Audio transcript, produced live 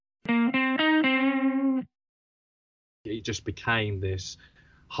It just became this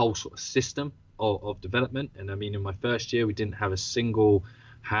whole sort of system of development. And I mean, in my first year, we didn't have a single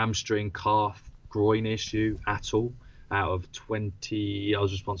hamstring, calf, groin issue at all. Out of 20, I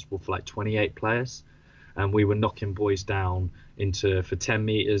was responsible for like 28 players, and we were knocking boys down into for 10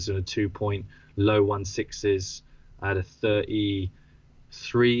 meters and a 2 point low 1.6s. I had a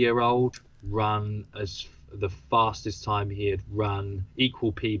 33-year-old run as the fastest time he had run,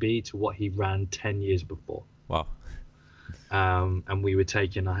 equal PB to what he ran 10 years before. Wow. And we were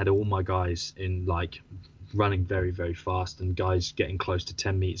taking, I had all my guys in like running very, very fast, and guys getting close to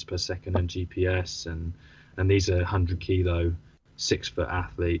 10 meters per second on GPS. And these are 100-kilo, 6-foot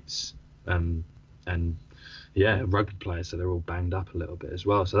athletes. And yeah, rugby players. So they're all banged up a little bit as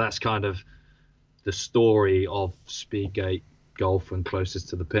well. So that's kind of the story of Speedgate Golf and Closest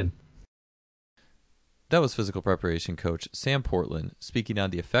to the Pin. That was physical preparation coach Sam Portland speaking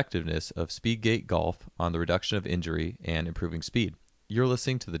on the effectiveness of Speedgate Golf on the reduction of injury and improving speed. You're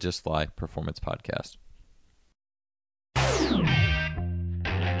listening to the Just Fly Performance Podcast.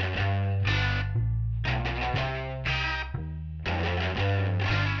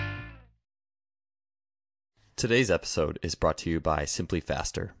 Today's episode is brought to you by Simply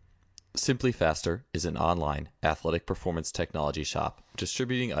Faster. Simply Faster is an online athletic performance technology shop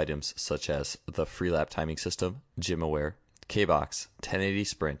distributing items such as the Freelap timing system, GymAware, K-Box, 1080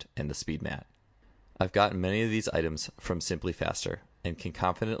 Sprint, and the SpeedMat. I've gotten many of these items from Simply Faster and can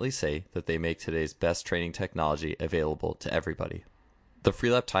confidently say that they make today's best training technology available to everybody. The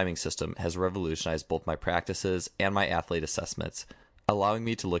Freelap timing system has revolutionized both my practices and my athlete assessments, allowing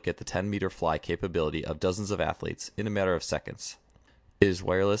me to look at the 10-meter fly capability of dozens of athletes in a matter of seconds. It is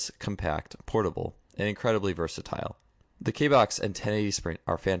wireless, compact, portable, and incredibly versatile. The K-Box and 1080 Sprint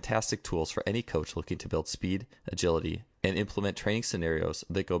are fantastic tools for any coach looking to build speed, agility, and implement training scenarios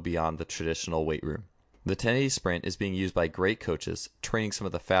that go beyond the traditional weight room. The 1080 Sprint is being used by great coaches training some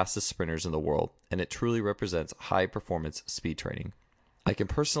of the fastest sprinters in the world, and it truly represents high-performance speed training. I can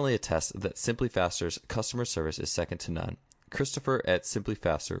personally attest that Simply Faster's customer service is second to none. Christopher at Simply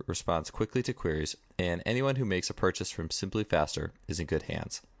Faster responds quickly to queries, and anyone who makes a purchase from Simply Faster is in good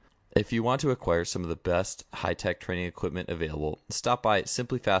hands. If you want to acquire some of the best high-tech training equipment available, stop by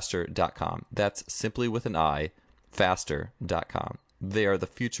simplyfaster.com. That's simply with an I, faster.com. They are the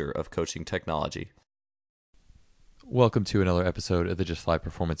future of coaching technology. Welcome to another episode of the Just Fly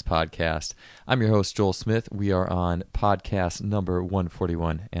Performance Podcast. I'm your host, Joel Smith. We are on podcast number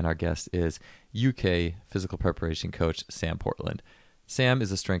 141, and our guest is UK physical preparation coach Sam Portland. Sam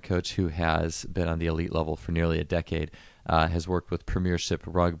is a strength coach who has been on the elite level for nearly a decade, has worked with premiership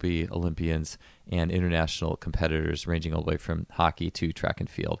rugby, Olympians, and international competitors ranging all the way from hockey to track and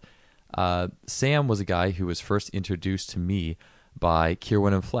field. Sam was a guy who was first introduced to me by Keir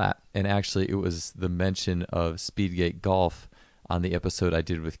Wenham-Flatt, and actually it was the mention of Speedgate Golf on the episode I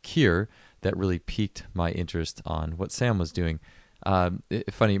did with Keir that really piqued my interest on what Sam was doing.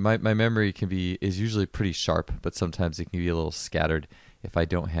 Funny, my memory is usually pretty sharp, but sometimes it can be a little scattered if I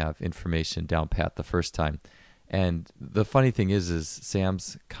don't have information down pat the first time. And the funny thing is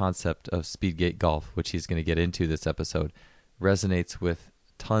Sam's concept of Speedgate Golf, which he's going to get into this episode, resonates with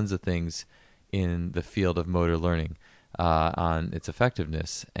tons of things in the field of motor learning on its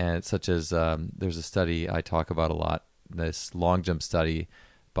effectiveness. And such as there's a study I talk about a lot, this long jump study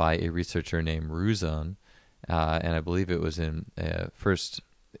by a researcher named Ruzon. And I believe it was in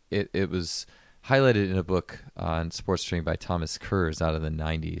it was highlighted in a book on sports training by Thomas Kurz out of the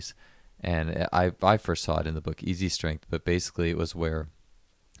 90s. And I first saw it in the book Easy Strength, but basically it was where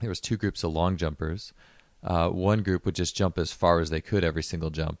there was two groups of long jumpers. One group would just jump as far as they could every single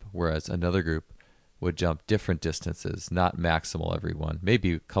jump, whereas another group would jump different distances, not maximal every one.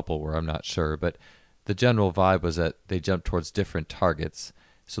 Maybe a couple were, I'm not sure, but the general vibe was that they jumped towards different targets,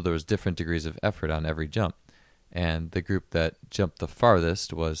 so there was different degrees of effort on every jump. And the group that jumped the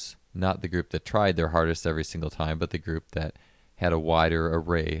farthest was not the group that tried their hardest every single time, but the group that had a wider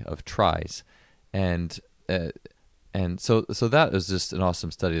array of tries. And so that was just an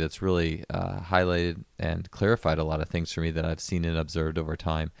awesome study that's really highlighted and clarified a lot of things for me that I've seen and observed over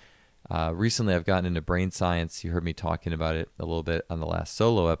time. Recently, I've gotten into brain science. You heard me talking about it a little bit on the last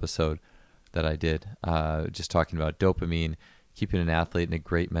solo episode that I did, just talking about dopamine, keeping an athlete in a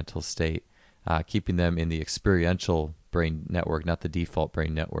great mental state, keeping them in the experiential brain network, not the default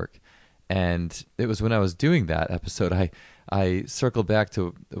brain network. And it was when I was doing that episode, I circled back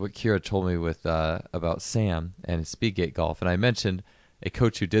to what Kira told me with about Sam and Speedgate Golf, and I mentioned a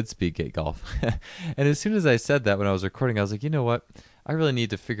coach who did Speedgate Golf. And as soon as I said that when I was recording, I was like, you know what? I really need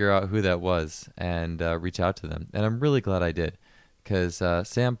to figure out who that was and reach out to them. And I'm really glad I did, because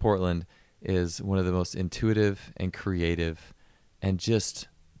Sam Portland is one of the most intuitive and creative and just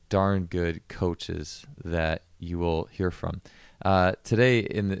darn good coaches that you will hear from. Today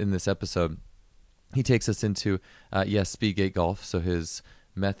in this episode, he takes us into, Speedgate Golf, so his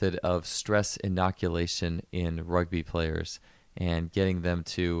method of stress inoculation in rugby players and getting them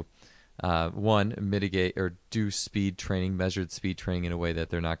to, one, mitigate or do speed training, measured speed training in a way that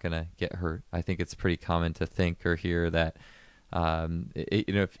they're not going to get hurt. I think it's pretty common to think or hear that,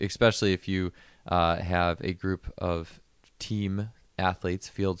 especially if you have a group of team athletes,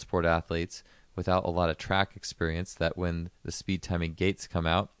 field sport athletes, without a lot of track experience, that when the speed timing gates come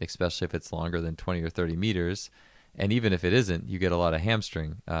out, especially if it's longer than 20 or 30 meters, and even if it isn't, you get a lot of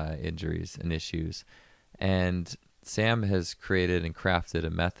hamstring injuries and issues. And Sam has created and crafted a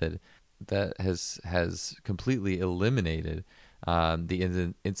method that has completely eliminated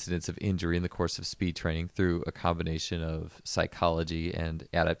the incidence of injury in the course of speed training through a combination of psychology and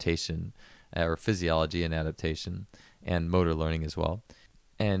adaptation, or physiology and adaptation, and motor learning as well.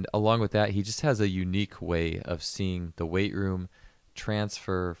 And along with that, he just has a unique way of seeing the weight room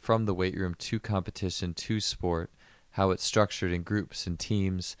transfer from the weight room to competition, to sport, how it's structured in groups and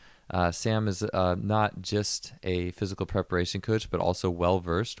teams. Sam is not just a physical preparation coach, but also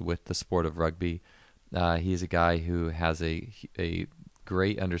well-versed with the sport of rugby. He's a guy who has a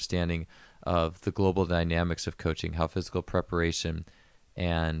great understanding of the global dynamics of coaching, how physical preparation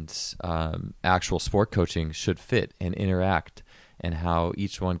and actual sport coaching should fit and interact, and how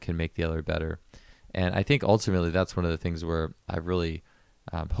each one can make the other better. And I think ultimately that's one of the things where I really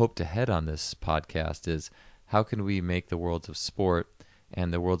hope to head on this podcast is how can we make the worlds of sport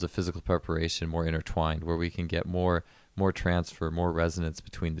and the worlds of physical preparation more intertwined, where we can get more transfer, more resonance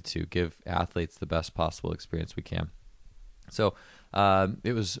between the two, give athletes the best possible experience we can. So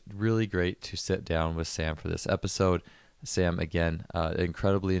it was really great to sit down with Sam for this episode. Sam, again, an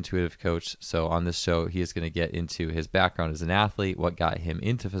incredibly intuitive coach. So on this show, he is going to get into his background as an athlete, what got him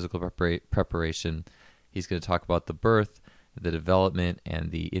into physical preparation. He's going to talk about the birth, the development,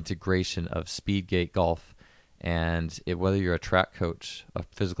 and the integration of Speedgate Golf. And whether you're a track coach, a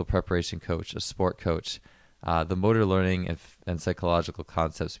physical preparation coach, a sport coach, the motor learning and psychological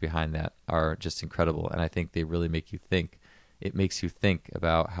concepts behind that are just incredible. And I think they really make you think. It makes you think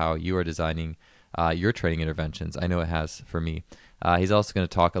about how you are designing your training interventions. I know it has for me. He's also going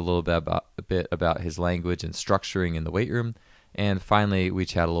to talk a little bit about his language and structuring in the weight room. And finally, we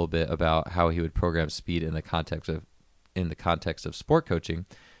chat a little bit about how he would program speed in the context of sport coaching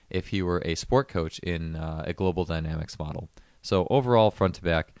if he were a sport coach in a global dynamics model. So overall, front to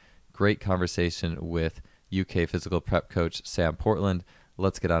back, great conversation with UK physical prep coach Sam Portland.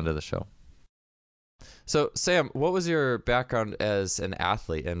 Let's get on to the show. So, Sam, what was your background as an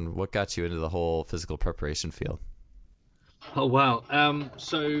athlete, and what got you into the whole physical preparation field? Oh, wow.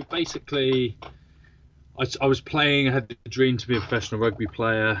 So basically, I was playing. I had the dream to be a professional rugby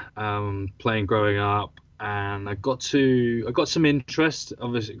player, playing growing up, and I got some interest.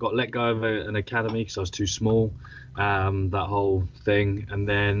 Obviously, got let go of an academy because I was too small, that whole thing, and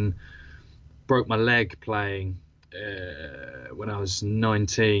then broke my leg playing when I was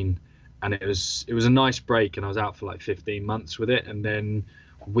 19. And it was a nice break, and I was out for like 15 months with it. And then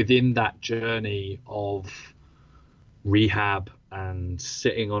within that journey of rehab and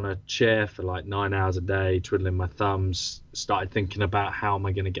sitting on a chair for like 9 hours a day, twiddling my thumbs, started thinking about how am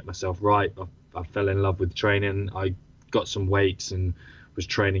I going to get myself right. I fell in love with training. I got some weights and was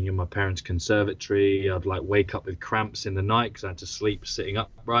training in my parents' conservatory. I'd like wake up with cramps in the night because I had to sleep sitting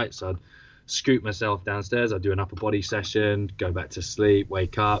upright. So I'd scoot myself downstairs. I'd do an upper body session, go back to sleep,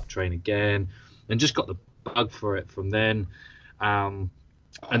 wake up, train again, and just got the bug for it from then. And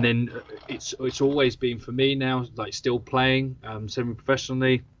then it's always been for me now, like still playing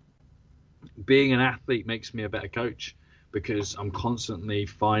semi-professionally. Being an athlete makes me a better coach because I'm constantly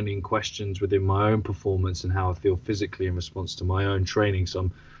finding questions within my own performance and how I feel physically in response to my own training. So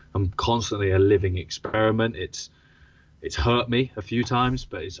I'm constantly a living experiment. It's hurt me a few times,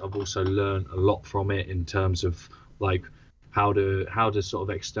 but I've also learned a lot from it in terms of like how do sort of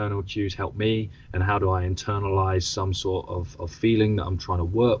external cues help me, and how do I internalize some sort of feeling that I'm trying to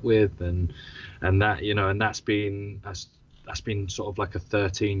work with, and that, you know, and that's been sort of like a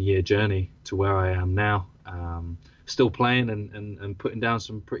 13-year journey to where I am now. Still playing and putting down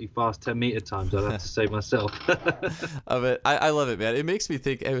some pretty fast 10-meter times, I'd have to say myself. I love it, man. It makes me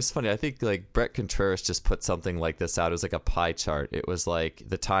think. It was funny. I think like Brett Contreras just put something like this out. It was like a pie chart. It was like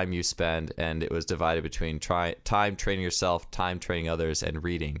the time you spend, and it was divided between time training yourself, time training others, and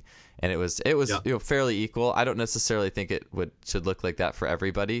reading. And it was yeah, fairly equal. I don't necessarily think it should look like that for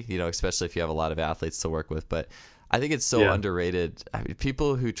everybody, especially if you have a lot of athletes to work with. But I think it's so Yeah. underrated. I mean,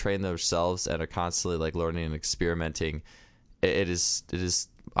 people who train themselves and are constantly like learning and experimenting, it is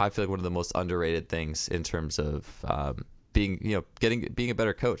I feel like one of the most underrated things in terms of being, being a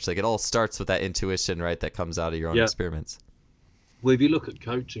better coach. Like, it all starts with that intuition, right, that comes out of your own Yeah. experiments. Well, if you look at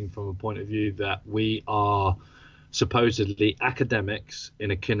coaching from a point of view that we are supposedly academics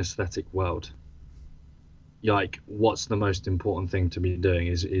in a kinesthetic world, like what's the most important thing to be doing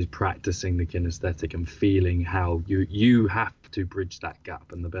is practicing the kinesthetic and feeling how you have to bridge that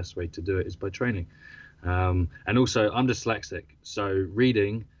gap, and the best way to do it is by training. And also, I'm dyslexic, so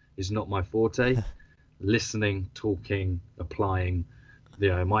reading is not my forte. Listening, talking, applying.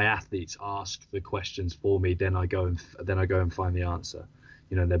 My athletes ask the questions for me, then I go and find the answer.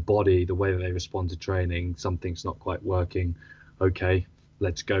 Their body, the way that they respond to training, something's not quite working. Okay,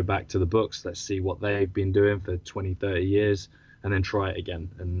 let's go back to the books. Let's see what they've been doing for 20, 30 years, and then try it again.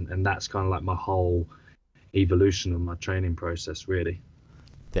 And that's kind of like my whole evolution of my training process, really.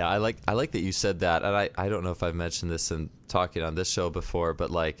 Yeah, I like that you said that, and I don't know if I've mentioned this in talking on this show before,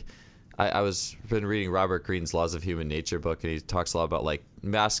 but like I was been reading Robert Greene's Laws of Human Nature book, and he talks a lot about like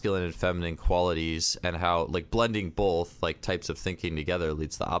masculine and feminine qualities and how like blending both like types of thinking together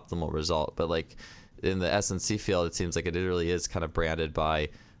leads to the optimal result. But like in the S&C field, it seems like it really is kind of branded by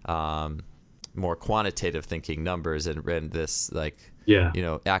more quantitative thinking, numbers, and this like Yeah.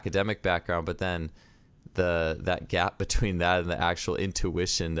 academic background, but then that gap between that and the actual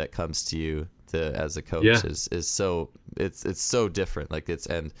intuition that comes to you as a coach Yeah. is so it's so different. Like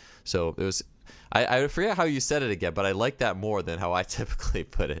and so it was. I forget how you said it again, but I like that more than how I typically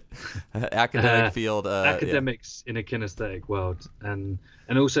put it. Academic field, yeah. Academics in a kinesthetic world, and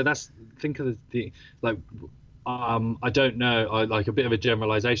also think of the like I don't know, I like a bit of a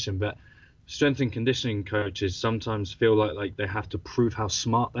generalization, but strength and conditioning coaches sometimes feel like they have to prove how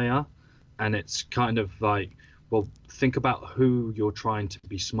smart they are. And it's kind of like, well, think about who you're trying to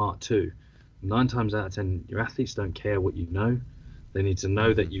be smart to. 9 times out of 10, your athletes don't care what you know. They need to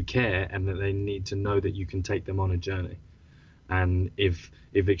know that you care, and that they need to know that you can take them on a journey. And if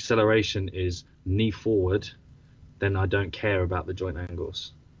acceleration is knee forward, then I don't care about the joint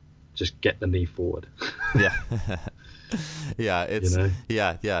angles. Just get the knee forward. Yeah. Yeah, you it's know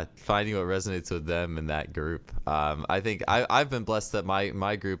yeah, finding what resonates with them in that group. I think I've been blessed that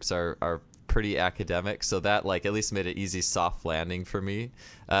my groups are pretty academic, so that like at least made it easy soft landing for me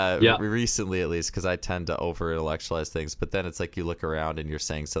Yeah. recently, at least, because I tend to over intellectualize things. But then it's like you look around and you're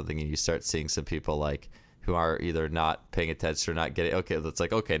saying something and you start seeing some people like who are either not paying attention or not getting, okay, it's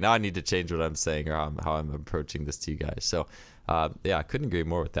like, okay, now I need to change what I'm saying or how I'm approaching this to you guys. So yeah, I couldn't agree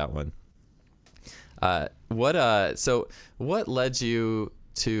more with that one. What led you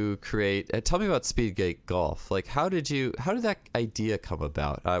to create? Tell me about Speedgate Golf. Like, how did that idea come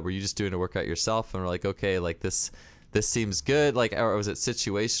about? Were you just doing a workout yourself and were like, okay, like this seems good? Like, or was it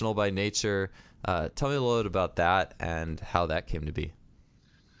situational by nature? Tell me a little bit about that and how that came to be.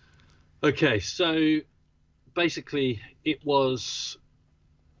 Okay, so basically I was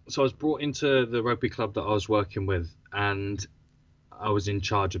brought into the rugby club that I was working with, and I was in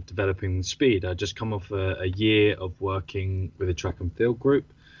charge of developing speed. I'd just come off a year of working with a track and field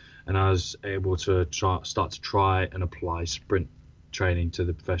group, and I was able to start to try and apply sprint training to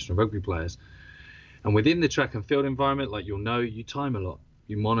the professional rugby players. And within the track and field environment, like you time a lot,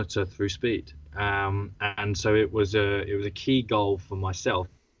 you monitor through speed, and so it was a key goal for myself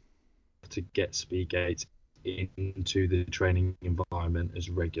to get Speedgate into the training environment as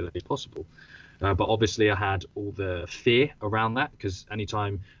regularly as possible. But obviously, I had all the fear around that, because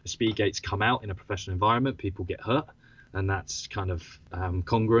anytime a speed gates come out in a professional environment, people get hurt. And that's kind of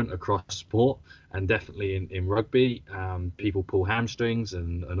congruent across sport. And definitely in rugby, people pull hamstrings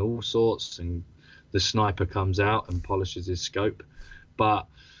and all sorts. And the sniper comes out and polishes his scope. But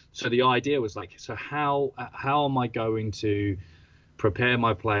so the idea was like, so how am I going to prepare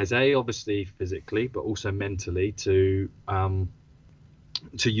my players, obviously physically, but also mentally, to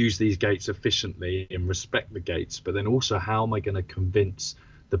use these gates efficiently and respect the gates? But then also, how am I going to convince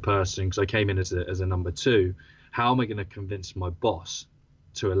the person, because I came in as a number two, how am I going to convince my boss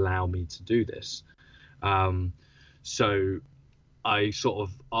to allow me to do this? So I sort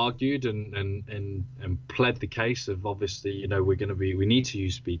of argued and pled the case of, obviously, we need to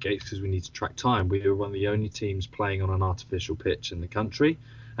use speed gates because we need to track time. We were one of the only teams playing on an artificial pitch in the country,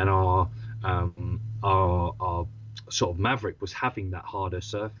 and our sort of maverick was having that harder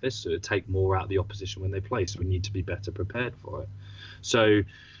surface, so it'd take more out of the opposition when they play. So we need to be better prepared for it. So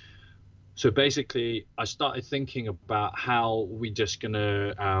basically, I started thinking about how we just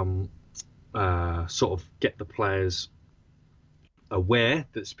gonna sort of get the players aware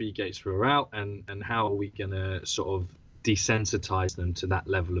that speed gates were out, and how are we going to sort of desensitize them to that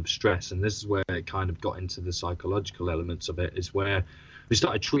level of stress. And this is where it kind of got into the psychological elements of it, is where we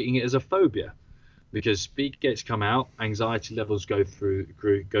started treating it as a phobia, because speed gates come out, anxiety levels go through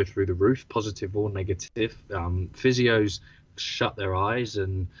the roof, positive or negative. Physios shut their eyes,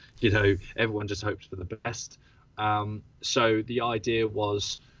 and everyone just hopes for the best. So the idea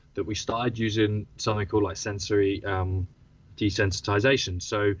was that we started using something called like sensory desensitization.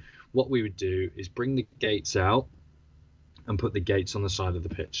 So what we would do is bring the gates out and put the gates on the side of the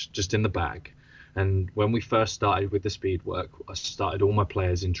pitch, just in the bag. And when we first started with the speed work, I started all my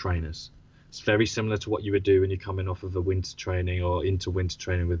players in trainers. It's very similar to what you would do when you're coming off of a winter training or into winter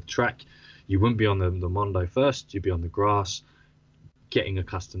training with the track. You wouldn't be on the Mondo first, you'd be on the grass, getting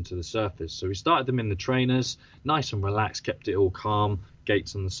accustomed to the surface. So we started them in the trainers, nice and relaxed, kept it all calm,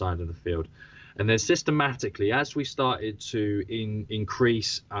 gates on the side of the field. And then systematically, as we started to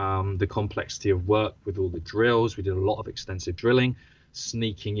increase the complexity of work with all the drills, we did a lot of extensive drilling,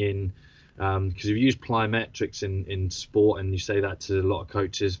 sneaking in, because if you use plyometrics in sport, and you say that to a lot of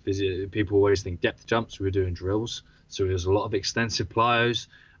coaches, people always think depth jumps. We were doing drills, so there's a lot of extensive plyos,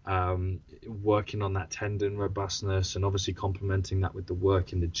 working on that tendon robustness, and obviously complementing that with the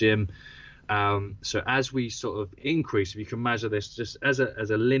work in the gym. So as we sort of increase, if you can measure this just as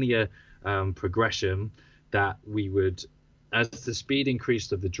a linear progression, that we would, as the speed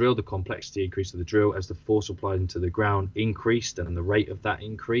increased of the drill, the complexity increased of the drill, as the force applied into the ground increased and the rate of that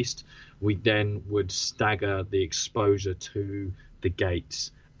increased, we then would stagger the exposure to the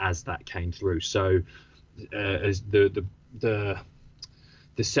gates as that came through. So as the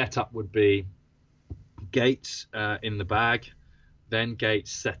setup would be gates in the bag, then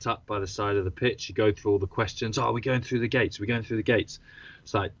gates set up by the side of the pitch. You go through all the questions. Oh, are we going through the gates? Are we going through the gates?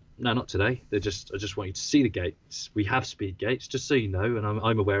 It's like, no, not today. I just want you to see the gates. We have speed gates, just so you know, and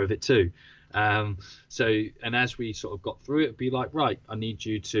I'm aware of it too. And as we sort of got through it, it'd be like, right, I need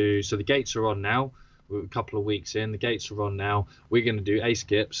you to. So the gates are on now. We're a couple of weeks in. The gates are on now. We're going to do A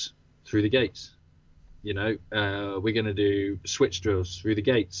skips through the gates. We're going to do switch drills through the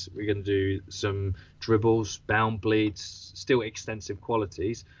gates. We're going to do some dribbles, bound bleeds, still extensive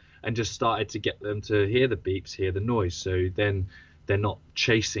qualities, and just started to get them to hear the beeps, hear the noise. So then they're not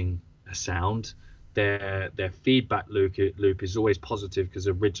chasing a sound. Their feedback loop is always positive, because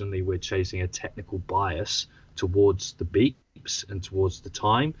originally we're chasing a technical bias towards the beeps and towards the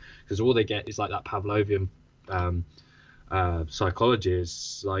time, because all they get is like that Pavlovian psychology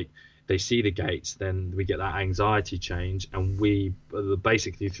is like, they see the gates, then we get that anxiety change, and we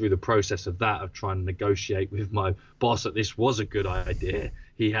basically, through the process of that, of trying to negotiate with my boss that this was a good idea,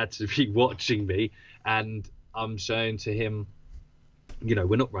 he had to be watching me, and I'm saying to him,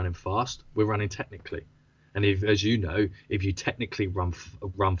 we're not running fast, we're running technically. And as you know, if you technically run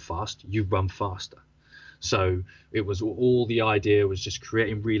fast, you run faster. So it was all, the idea was just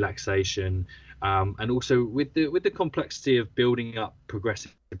creating relaxation, and also with the complexity of building up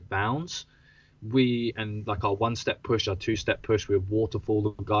progressive bounds, and like our 1-step push, our 2-step push, we would waterfall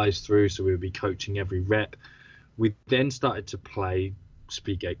the guys through, so we would be coaching every rep. We then started to play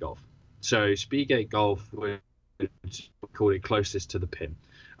speedgate golf. So speedgate golf, we call it closest to the pin.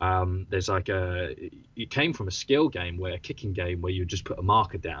 There's like it came from a skill game, a kicking game, where you just put a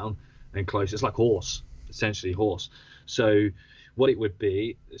marker down and close. It's like essentially horse. So what it would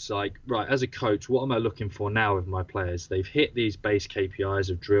be, it's like, right, as a coach, what am I looking for now with my players? They've hit these base KPIs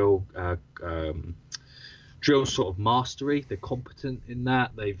of drill sort of mastery. They're competent in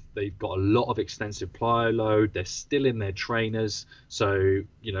that. They've got a lot of extensive plyo load. They're still in their trainers. So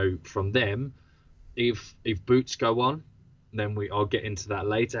from them, if boots go on, then I'll get into that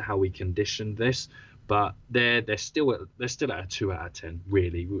later, how we condition this. But they're still at a 2 out of 10.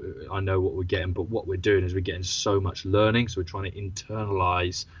 Really, I know what we're getting, but what we're doing is we're getting so much learning. So we're trying to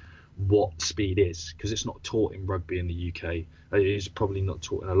internalize what speed is, because it's not taught in rugby in the UK. It's probably not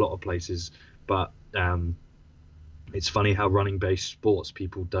taught in a lot of places. But it's funny how running-based sports,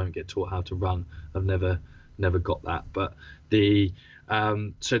 people don't get taught how to run. I've never got that. But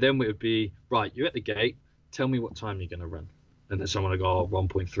so then it would be, right, you're at the gate. Tell me what time you're going to run. And then someone will go,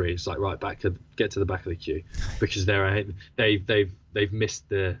 1.3. It's like, right, get to the back of the queue, because they've missed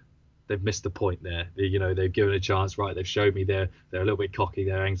the point there. They've given a chance, right? They've showed me they're a little bit cocky.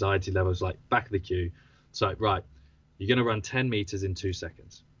 Their anxiety levels, like, back of the queue. It's like, right, you're going to run 10 meters in 2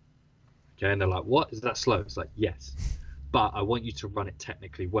 seconds. Okay, and they're like, what? Is that slow? It's like, yes, but I want you to run it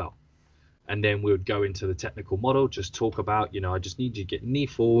technically well. And then we would go into the technical model, just talk about, I just need you to get knee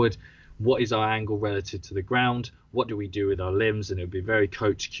forward. What is our angle relative to the ground? What do we do with our limbs? And it would be very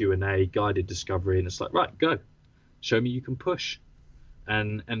coach Q&A, guided discovery. And it's like, right, go. Show me you can push.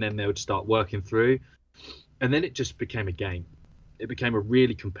 and then they would start working through, and then it just became a game. It became a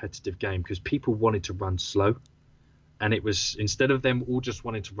really competitive game because people wanted to run slow, and it was, instead of them all just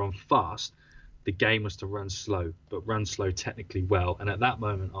wanting to run fast, the game was to run slow, but run slow technically well. And at that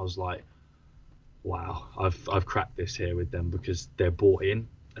moment, I was like, wow, I've cracked this here with them, because they're bought in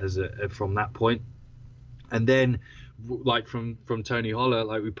from that point. And then, like from Tony Holler,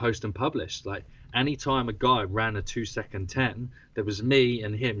 like we post and publish, like anytime a guy ran a 2-second 10, there was me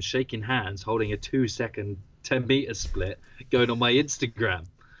and him shaking hands holding a 2-second 10-meter split going on my Instagram.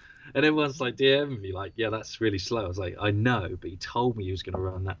 And everyone's like DMing me like, yeah, that's really slow. I was like, I know, but he told me he was going to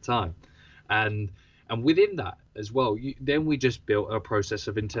run that time. And within that as well, then we just built a process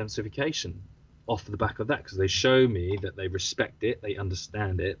of intensification off the back of that, because they show me that they respect it, they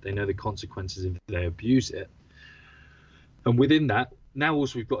understand it, they know the consequences if they abuse it. And within that, now all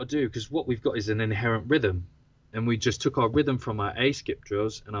we've got to do, because what we've got is an inherent rhythm, and we just took our rhythm from our A skip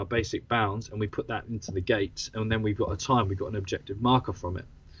drills and our basic bounds, and we put that into the gates, and then we've got a time, we've got an objective marker from it.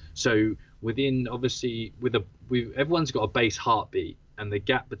 So within, obviously, everyone's got a base heartbeat, and the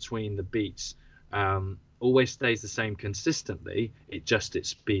gap between the beats always stays the same consistently. It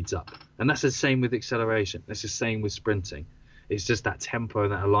speeds up, and that's the same with acceleration. That's the same with sprinting. It's just that tempo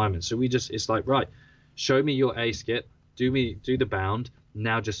and that alignment. So it's like, right, show me your A skip, do the bound,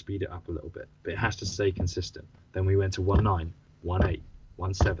 now just speed it up a little bit, but it has to stay consistent. Then we went to 1.9, 1.8,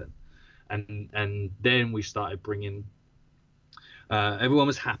 1.7, and then we started bringing. Everyone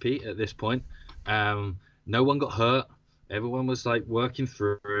was happy at this point. No one got hurt. Everyone was like working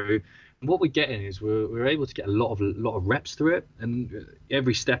through. And what we're getting is we're able to get a lot of reps through it, and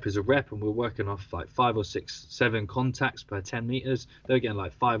every step is a rep, and we're working off like 5 or 6, 7 contacts per 10 meters. They're getting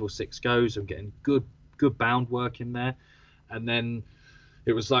like 5 or 6 goes. I'm getting good bound work in there. And then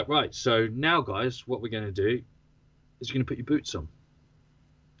it was like, right, so now guys, what we're going to do is you're going to put your boots on.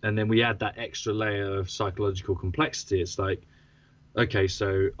 And then we add that extra layer of psychological complexity. It's like, okay,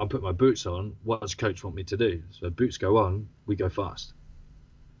 so I'll put my boots on. What does coach want me to do? So boots go on, we go fast.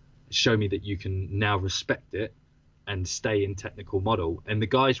 Show me that you can now respect it and stay in technical model. And the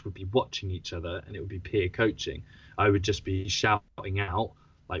guys would be watching each other, and it would be peer coaching. I would just be shouting out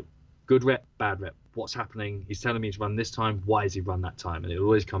like, good rep, bad rep. What's happening? He's telling me to run this time. Why does he run that time? And it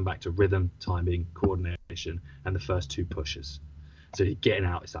always come back to rhythm, timing, coordination, and the first 2 pushes. So you're getting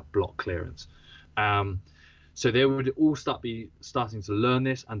out, it's that block clearance. So they would all starting to learn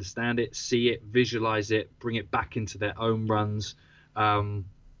this, understand it, see it, visualize it, bring it back into their own runs,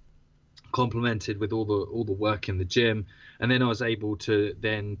 complemented with all the work in the gym. And then I was able to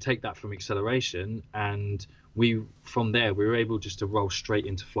then take that from acceleration, and from there we were able just to roll straight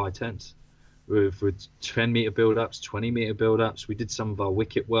into fly 10s with 10-meter build-ups, 20-meter build-ups. We did some of our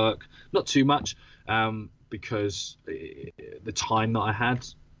wicket work, not too much, because the time that I had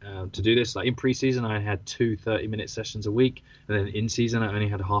to do this, like in pre-season I had 2 30-minute sessions a week, and then in season I only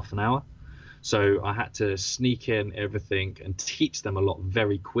had half an hour. So I had to sneak in everything and teach them a lot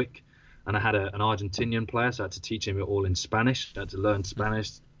very quick. And I had an Argentinian player, so I had to teach him it all in Spanish. I had to learn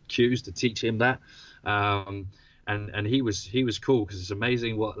Spanish cues to teach him that. And he was cool, because it's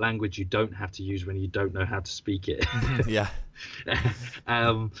amazing what language you don't have to use when you don't know how to speak it. Yeah.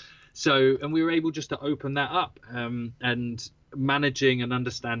 So, and we were able just to open that up, and managing and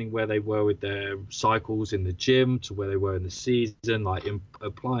understanding where they were with their cycles in the gym to where they were in the season, like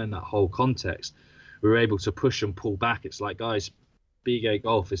applying that whole context, we were able to push and pull back. It's like, guys, BGA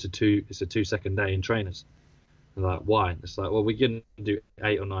golf is a 2-second day in trainers. And like, why? It's like, well, we're going to do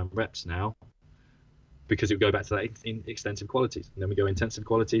 8 or 9 reps now, because it would go back to that in extensive qualities, and then we go intensive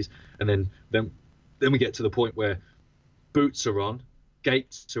qualities, and then we get to the point where boots are on,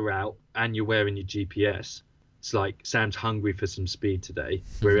 gates are out, and you're wearing your GPS. It's like, Sam's hungry for some speed today.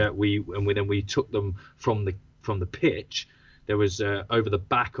 We took them from the pitch. There was over the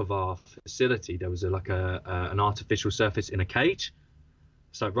back of our facility, there was an artificial surface in a cage.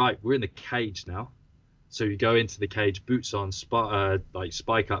 It's like, right, we're in the cage now. So you go into the cage, boots on, like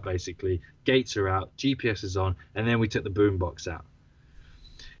spike up basically, gates are out, GPS is on, and then we took the boombox out.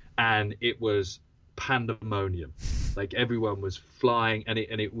 And it was pandemonium. Like, everyone was flying, and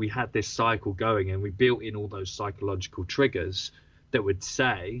we had this cycle going, and we built in all those psychological triggers that would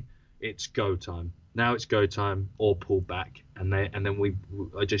say it's go time. Now it's go time, or pull back. And then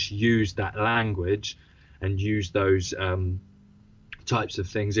I just used that language and used those types of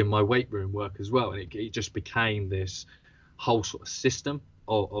things in my weight room work as well, and it just became this whole sort of system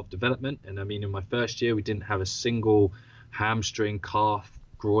of development. And I mean, in my first year we didn't have a single hamstring, calf,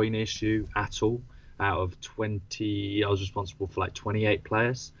 groin issue at all. Out of 20, I was responsible for like 28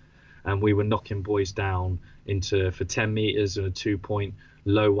 players. and we were knocking boys down into for 10 meters and a 2 point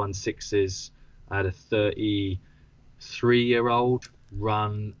low 1.6s. I had a 33-year-old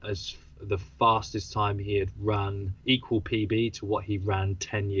run as the fastest time he had run, equal PB to what he ran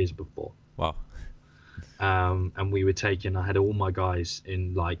 10 years before. Wow. And we were taking, I had all my guys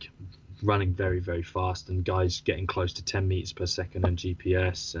in like running very, very fast, and guys getting close to 10 meters per second on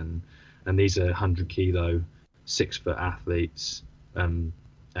GPS. And these are 100 kilo, 6-foot athletes. And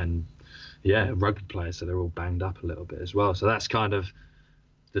yeah, rugby players. So they're all banged up a little bit as well. So that's kind of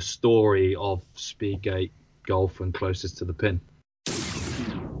the story of Speedgate Golf and Closest to the Pin.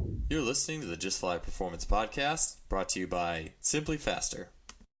 You're listening to the Just Fly Performance Podcast, brought to you by Simply Faster.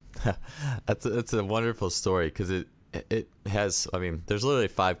 That's a wonderful story, because it has, I mean, there's literally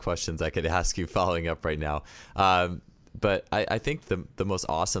 5 questions I could ask you following up right now. But I think the most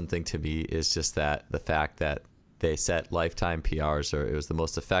awesome thing to me is just that the fact that they set lifetime PRs, or it was the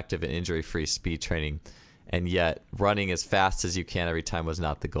most effective and injury-free speed training, and yet running as fast as you can every time was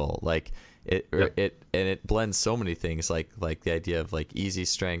not the goal. Like it blends so many things, like the idea of like easy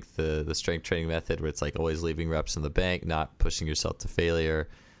strength, the strength training method where it's like always leaving reps in the bank, not pushing yourself to failure,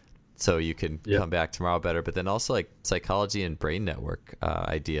 so you can come back tomorrow better. But then also like psychology and brain network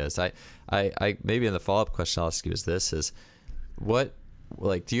ideas. I maybe in the follow-up question I'll ask you is what,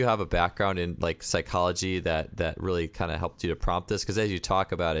 like, do you have a background in like psychology that really kind of helped you to prompt this? Because as you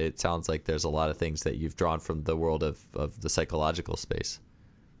talk about it, it sounds like there's a lot of things that you've drawn from the world of the psychological space.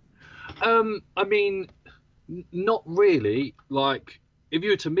 I mean, not really. Like, if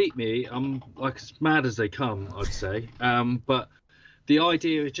you were to meet me, I'm like as mad as they come, I'd say. But the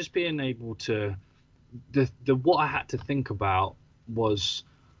idea is just being able to, what I had to think about was,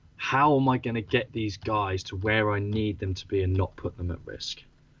 how am I going to get these guys to where I need them to be and not put them at risk?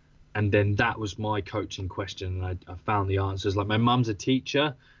 And then that was my coaching question, and I found the answers. Like, my mum's a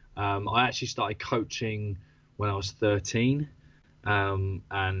teacher. I actually started coaching when I was 13. And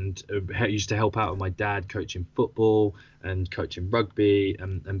I used to help out with my dad coaching football and coaching rugby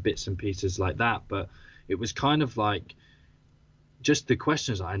and bits and pieces like that. But it was kind of like just the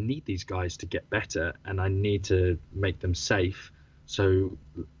questions. I need these guys to get better, and I need to make them safe. So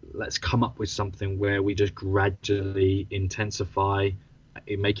let's come up with something where we just gradually intensify,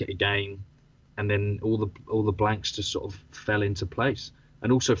 make it a game, and then all the blanks just sort of fell into place.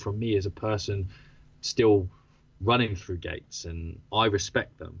 And also from me as a person, still running through gates, and I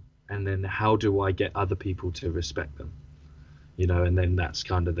respect them, and then how do I get other people to respect them, and then that's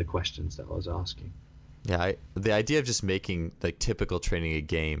kind of the questions that I was asking. Yeah, the idea of just making like typical training a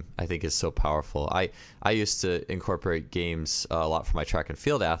game, I think, is so powerful. I used to incorporate games a lot for my track and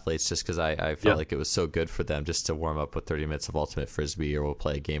field athletes, just because I felt like it was so good for them just to warm up with 30 minutes of ultimate frisbee, or we'll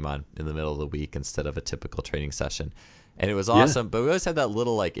play a game in the middle of the week instead of a typical training session. And it was awesome, but we always had that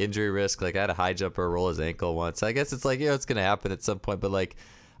little like injury risk. Like, I had a high jumper roll his ankle once. I guess it's like, it's going to happen at some point. But like,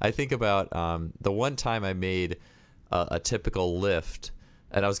 I think about the one time I made a typical lift,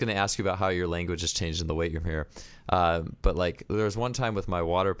 and I was going to ask you about how your language has changed in the weight room here. But like, there was one time with my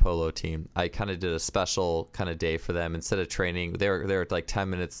water polo team, I kind of did a special kind of day for them. Instead of training, they were like 10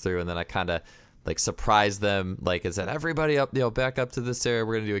 minutes through, and then I kind of like surprised them, like, and said, everybody up, back up to this area.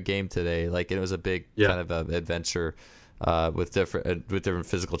 We're going to do a game today. Like, and it was a big kind of adventure with different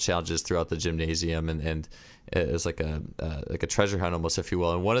physical challenges throughout the gymnasium, and it was like a treasure hunt almost, if you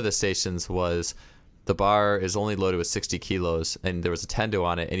will. And one of the stations was, the bar is only loaded with 60 kilos, and there was a tendo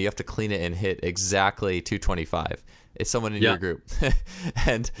on it, and you have to clean it and hit exactly 225. It's someone in your group.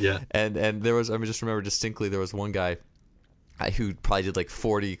 and there was, I just remember distinctly, there was one guy who probably did like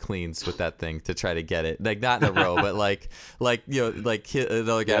 40 cleans with that thing to try to get it, like not in a row, but like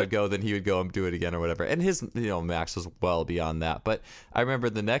another guy would go, then he would go and do it again or whatever. And his max was well beyond that. But I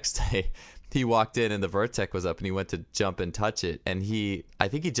remember the next day, he walked in and the Vertec was up, and he went to jump and touch it, and I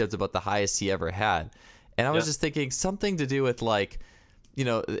think he jumped about the highest he ever had. And I was just thinking something to do with like,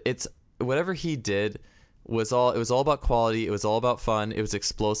 it's whatever he did it was all about quality. It was all about fun. It was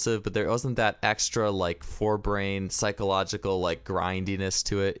explosive, but there wasn't that extra like forebrain psychological like grindiness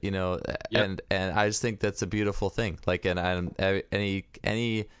to it, and I just think that's a beautiful thing. Like, and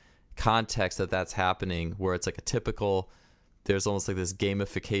any context that's happening where it's like a typical, there's almost like this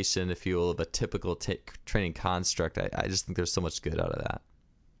gamification, if you will, of a typical training construct. I just think there's so much good out of that.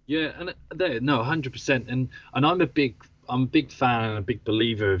 Yeah, and 100%. And I'm a big fan and a big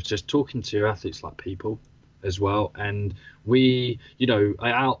believer of just talking to your athletes like people as well. And we,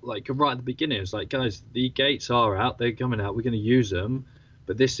 like right at the beginning, it's like, guys, the gates are out, they're coming out, we're going to use them,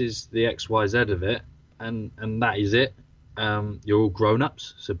 but this is the XYZ of it, and that is it. You're all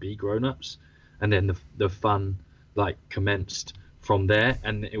grown-ups, so be grown-ups. And then the fun like commenced from there,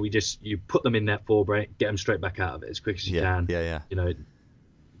 and you put them in that forebrain, get them straight back out of it as quick as you Yeah, can. yeah, yeah. You know,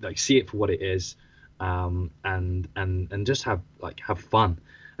 like see it for what it is, and just have fun.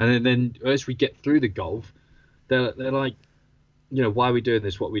 And then as we get through the golf, they're like, why are we doing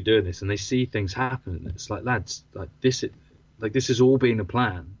this? What are we doing this? And they see things happen. And it's like, lads, this has all been a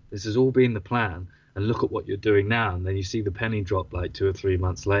plan. This has all been the plan. And look at what you're doing now. And then you see the penny drop like 2 or 3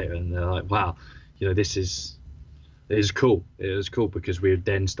 months later, and they're like, wow, this is cool. It is cool because we would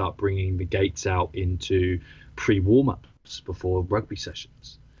then start bringing the gates out into pre-warm-ups before rugby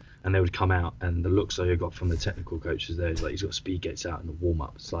sessions. And they would come out, and the looks I got from the technical coaches there is like, he's got speed gates out in the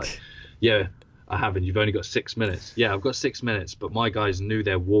warm-up. It's like, yeah, I haven't. You've only got 6 minutes. Yeah, I've got 6 minutes, but my guys knew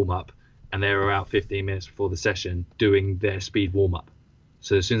their warm-up, and they were out 15 minutes before the session doing their speed warm-up.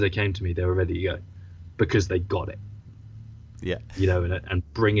 So as soon as they came to me, they were ready to go because they got it. Yeah.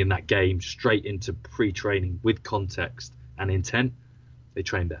 And bringing that game straight into pre-training with context and intent, they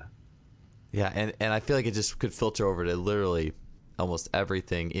trained better. Yeah, and I feel like it just could filter over to literally almost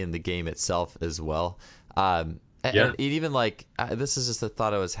everything in the game itself as well. And even like, this is just a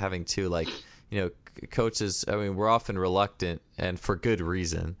thought I was having too, like, coaches, I mean, we're often reluctant, and for good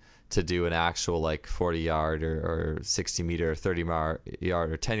reason, to do an actual like 40-yard or 60-meter,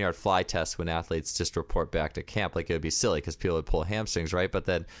 30-yard or 10-yard fly test when athletes just report back to camp. Like, it would be silly because people would pull hamstrings, right? But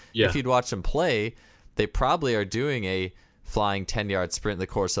then if you'd watch them play, they probably are doing a flying 10-yard sprint in the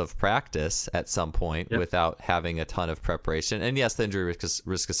course of practice at some point without having a ton of preparation. And yes, the injury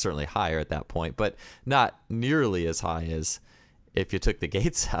risk is certainly higher at that point, but not nearly as high as if you took the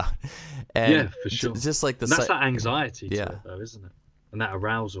gates out. And for sure. Just like that's that anxiety to it, though, isn't it? And that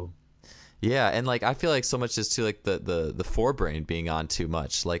arousal. Yeah, and like I feel like so much is too like the forebrain being on too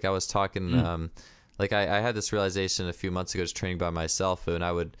much. Like I was talking, like I had this realization a few months ago, just training by myself, and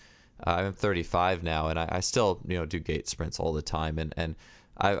I'm 35 now, and I still do gate sprints all the time, and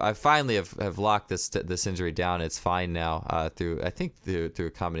I finally have locked this injury down. It's fine now through a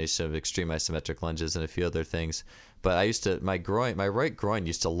combination of extreme isometric lunges and a few other things. But I used to my right groin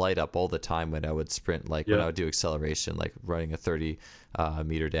used to light up all the time when I would sprint, like when I would do acceleration, like running a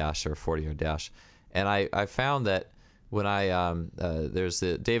 30-meter dash or a 40-yard dash. And I found that when there's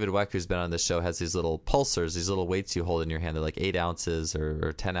David Weck, who's been on this show, has these little pulsars, these little weights you hold in your hand. They're like 8 ounces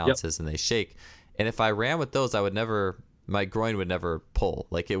or 10 ounces, and they shake. And if I ran with those, my groin would never pull,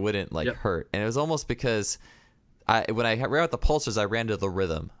 like it wouldn't hurt. And it was almost because when I ran with the pulsars, I ran to the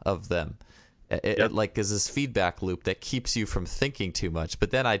rhythm of them. It like is this feedback loop that keeps you from thinking too much.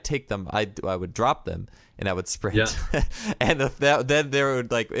 But then I'd take them, I would drop them, and I would sprint, and then there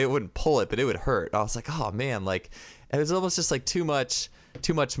would it wouldn't pull it, but it would hurt. I was like, oh man, like it was almost just like too much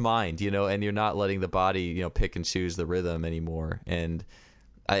mind, and you're not letting the body pick and choose the rhythm anymore. And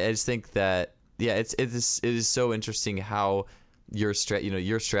I just think that it is so interesting how your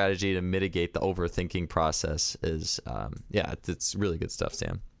strategy to mitigate the overthinking process is it's really good stuff,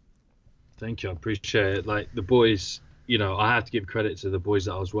 Sam. Thank you. I appreciate it. Like the boys, I have to give credit to the boys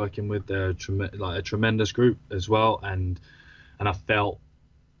that I was working with. They're a tremendous group as well. And I felt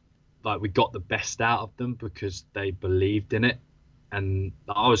like we got the best out of them because they believed in it. And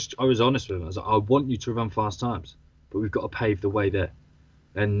I was honest with them. I was like, I want you to run fast times, but we've got to pave the way there.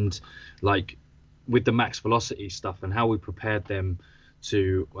 And like with the max velocity stuff and how we prepared them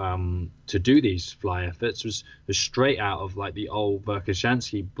to do these fly efforts was straight out of like the old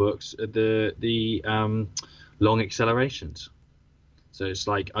Verkhoshansky books, the long accelerations. So it's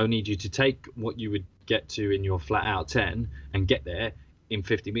like, I need you to take what you would get to in your flat out 10 and get there in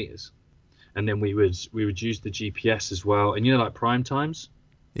 50 meters. And then we would use the GPS as well, and like prime times.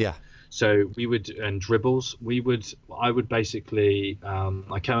 Yeah. So and dribbles, I would basically I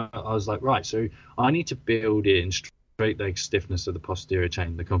was like, right, so I need to build in straight leg stiffness of the posterior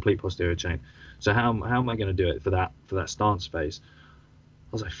chain, the complete posterior chain. So how am I going to do it for that stance phase? I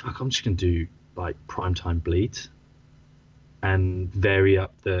was like, fuck, I'm just going to do like prime time bleeds and vary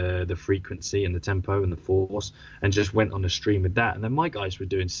up the frequency and the tempo and the force, and just went on a stream with that. And then my guys were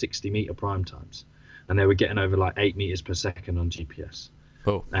doing 60-meter prime times, and they were getting over like 8 meters per second on GPS.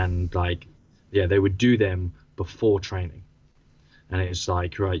 Oh. And like, they would do them before training. And it's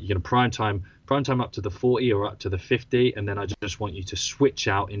like, right, you're going to prime time up to the 40 or up to the 50, and then I just want you to switch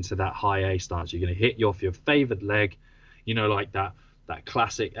out into that high A stance. You're going to hit you off your favored leg, like that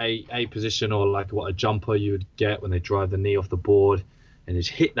classic A position, or like what a jumper you would get when they drive the knee off the board, and just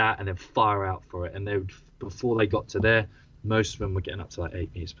hit that and then fire out for it. And they would, before they got to there, most of them were getting up to like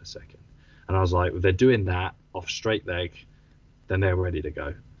 8 meters per second. And I was like, if they're doing that off straight leg, then they're ready to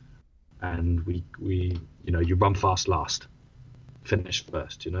go. And we you run fast last, finish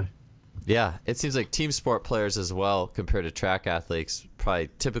first, Yeah, it seems like team sport players as well, compared to track athletes, probably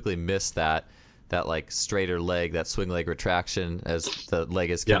typically miss that like straighter leg, that swing leg retraction as the leg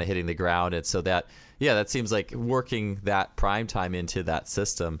is kind Yeah. of hitting the ground, and so that that seems like working that prime time into that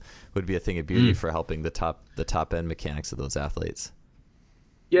system would be a thing of beauty for helping the top end mechanics of those athletes.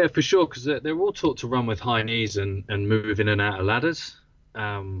 Yeah, for sure, because they're all taught to run with high knees and move in and out of ladders.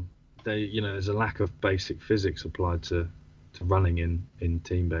 Um, there's a lack of basic physics applied to running in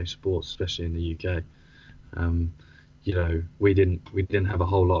team-based sports, especially in the UK. Um, we didn't have a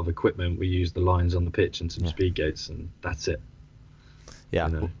whole lot of equipment. We used the lines on the pitch and some Yeah, speed gates, and that's it. yeah.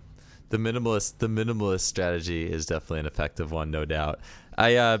 You know. The minimalist strategy is definitely an effective one, no doubt.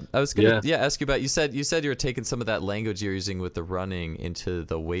 I was gonna Yeah. ask you about, you said you were taking some of that language you're using with the running into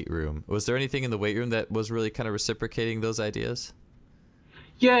the weight room. Was there anything in the weight room that was really kind of reciprocating those ideas?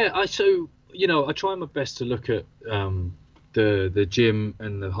 Yeah, I try my best to look at the gym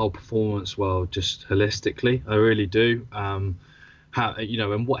and the whole performance world just holistically. I really do. And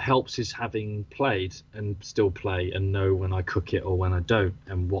what helps is having played and still play and know when I cook it or when I don't,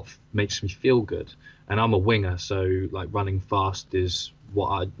 and what makes me feel good. And I'm a winger, so like running fast is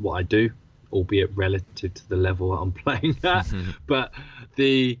what I do, albeit relative to the level that I'm playing at. But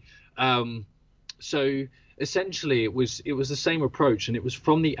the so essentially it was the same approach, and it was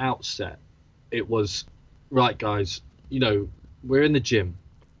from the outset. It was right, guys. We're in the gym.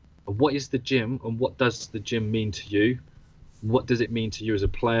 What is the gym, and what does the gym mean to you? What does it mean to you as a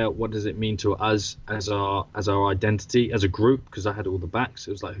player? What does it mean to us as our identity as a group? Because I had all the backs.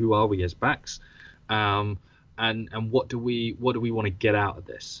 It was like, who are we as backs? And what do we want to get out of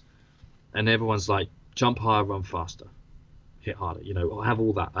this? And everyone's like, jump higher, run faster, hit harder. I'll have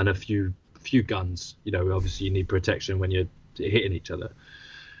all that and a few guns. Obviously you need protection when you're hitting each other.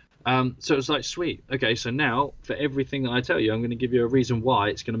 So it's like, sweet. Okay, so now for everything that I tell you, I'm going to give you a reason why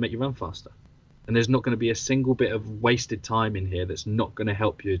it's going to make you run faster. And there's not going to be a single bit of wasted time in here that's not going to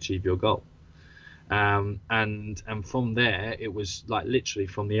help you achieve your goal. And from there, it was like literally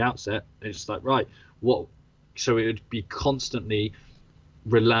from the outset, it's like, right, what? So it would be constantly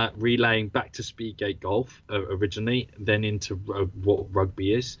relaying back to Speedgate Golf originally, then into what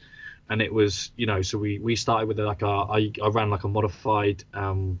rugby is. And it was, so we started with I ran like a modified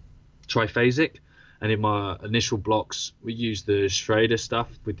triphasic. And in my initial blocks, we used the Schrader stuff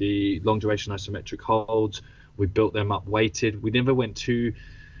with the long duration isometric holds. We built them up weighted. We never went too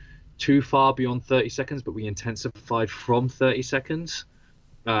far beyond 30 seconds, but we intensified from 30 seconds.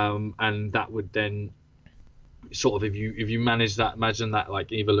 And that would then sort of, if you manage that, imagine that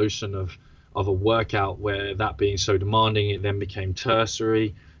like evolution of a workout where that being so demanding, it then became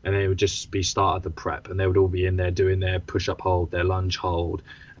tertiary, and then it would just be start of the prep, and they would all be in there doing their push-up hold, their lunge hold,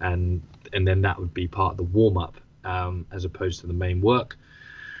 and then that would be part of the warm-up, as opposed to the main work.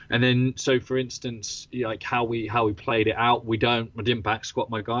 And then, so for instance, like how we played it out, I didn't back squat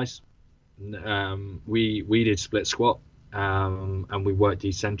my guys. We did split squat, and we worked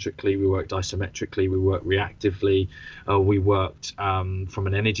eccentrically, we worked isometrically, we worked reactively, we worked from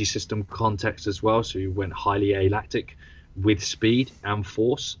an energy system context as well. So we went highly alactic with speed and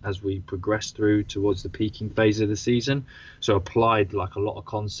force as we progressed through towards the peaking phase of the season. So applied like a lot of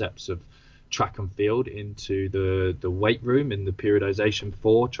concepts of track and field into the weight room in the periodization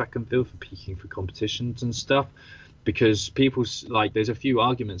for track and field for peaking for competitions and stuff. Because people, like, there's a few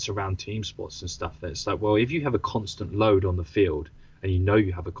arguments around team sports and stuff that's like, well, if you have a constant load on the field, and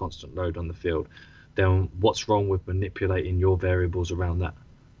you have a constant load on the field, then what's wrong with manipulating your variables around that?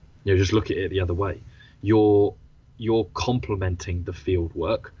 Just look at it the other way. You're complementing the field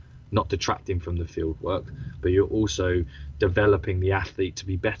work, not detracting from the field work, but you're also developing the athlete to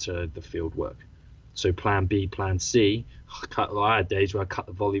be better at the field work. So plan B, plan C, I had days where I cut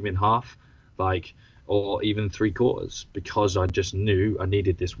the volume in half, or even 3/4, because I just knew I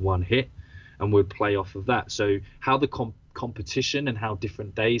needed this one hit, and would play off of that. So how the competition and how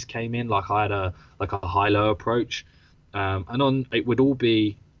different days came in, like I had a high-low approach, and it would all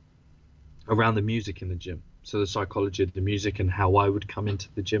be around the music in the gym. So the psychology of the music and how I would come into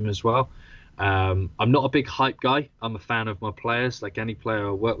the gym as well. I'm not a big hype guy. I'm a fan of my players. Like any player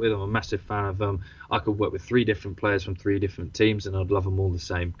I work with, I'm a massive fan of them. I could work with 3 different players from 3 different teams, and I'd love them all the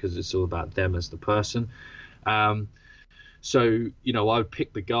same, because it's all about them as the person. So I would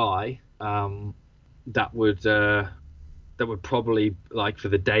pick the guy that would probably, like, for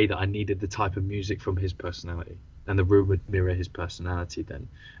the day that I needed the type of music from his personality, and the room would mirror his personality then.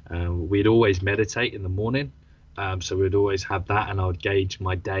 We'd always meditate in the morning. So we'd always have that, and I would gauge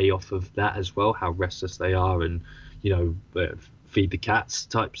my day off of that as well, how restless they are, and feed the cats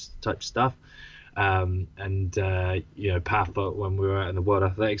type stuff. Path, when we were out in the World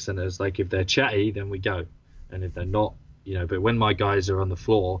Athletics Centre, like if they're chatty, then we go, and if they're not, but when my guys are on the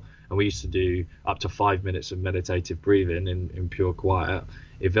floor, and we used to do up to 5 minutes of meditative breathing in pure quiet,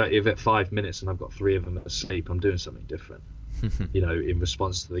 if at 5 minutes and I've got 3 of them asleep, I'm doing something different. In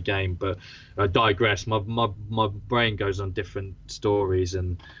response to the game. But I digress. My brain goes on different stories,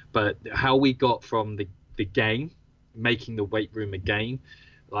 but how we got from the game, making the weight room a game,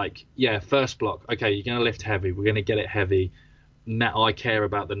 first block, okay, you're gonna lift heavy, we're gonna get it heavy. Now I care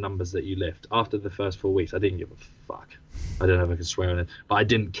about the numbers that you lift. After the first 4 weeks, I didn't give a fuck. I don't know if I can swear on it, but I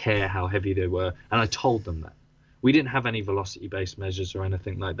didn't care how heavy they were, and I told them that. We didn't have any velocity based measures or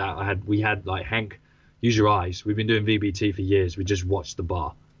anything like that. We had like, Hank, use your eyes. We've been doing VBT for years. We just watch the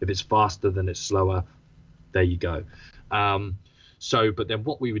bar. If it's faster, then it's slower. There you go. But then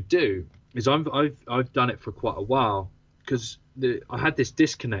what we would do is I've done it for quite a while, because I had this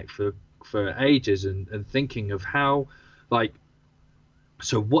disconnect for ages and thinking of how,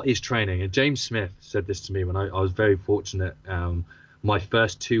 so what is training? And James Smith said this to me when I was very fortunate. My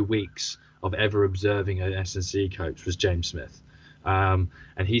first 2 weeks of ever observing an S&C coach was James Smith. And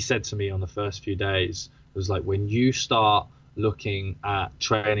he said to me on the first few days, it was like, when you start looking at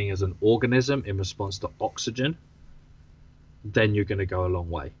training as an organism in response to oxygen, then you're going to go a long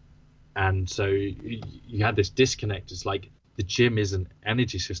way. And so you had this disconnect. It's like the gym isn't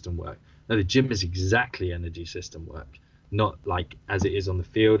energy system work. No, the gym is exactly energy system work, not like as it is on the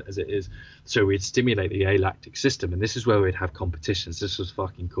field, as it is. So we'd stimulate the alactic system, and this is where we'd have competitions. This was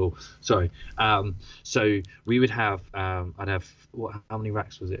fucking cool. Sorry. So we would have, how many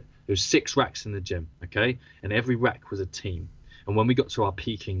racks was it? There was 6 racks in the gym, okay? And every rack was a team. And when we got to our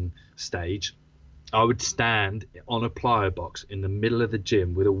peaking stage, I would stand on a plyo box in the middle of the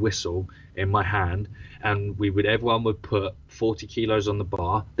gym with a whistle in my hand, and everyone would put 40 kilos on the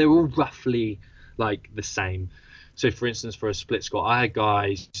bar. They were all roughly like the same. So for instance, for a split squat, I had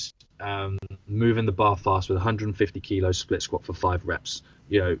guys moving the bar fast with 150 kilos split squat for 5 reps.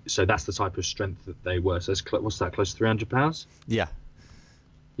 So that's the type of strength that they were. So what's that, close to 300 pounds? Yeah.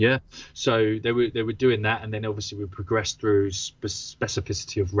 So they were doing that, and then obviously we progressed through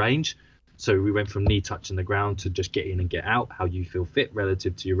specificity of range. So we went from knee touching the ground to just get in and get out, how you feel fit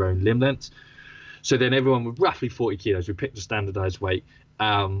relative to your own limb lengths. So then everyone with roughly 40 kilos, we picked a standardized weight.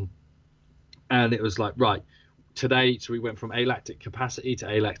 And it was like, right, today, so we went from alactic capacity to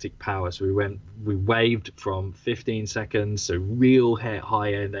alactic power. So we waved from 15 seconds, so real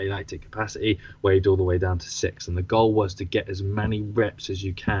high end alactic capacity, waved all the way down to 6. And the goal was to get as many reps as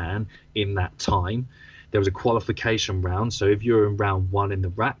you can in that time. There was a qualification round. So if you're in round 1 in the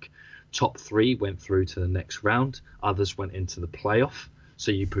rack, top 3 went through to the next round. Others went into the playoff.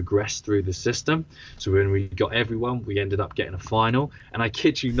 So you progressed through the system. So when we got everyone, we ended up getting a final. And I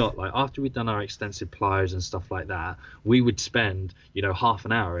kid you not, like after we'd done our extensive plyos and stuff like that, we would spend, half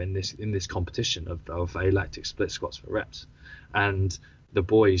an hour in this competition of alactic split squats for reps. And the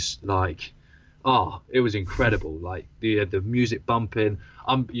boys, it was incredible. Like the music bumping.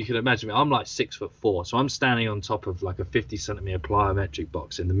 You can imagine me. I'm like 6'4", so I'm standing on top of like a 50 centimeter plyometric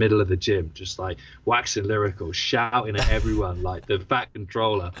box in the middle of the gym, just like waxing lyrical, shouting at everyone like the fat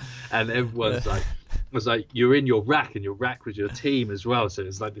controller, and everyone's was like, you're in your rack, and your rack was your team as well. So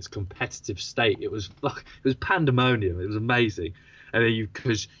it's like this competitive state. It was pandemonium. It was amazing. And then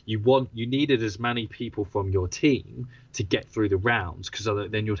because you needed as many people from your team to get through the rounds, because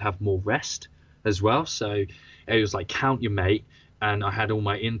then you'd have more rest as well. So it was like count your mate. And I had all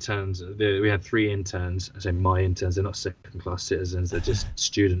my interns. We had 3 interns. I say my interns. They're not second-class citizens. They're just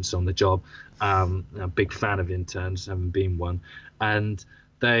students on the job. I'm a big fan of interns, having been one. And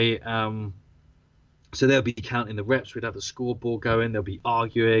they, so they'll be counting the reps. We'd have the scoreboard going. They'll be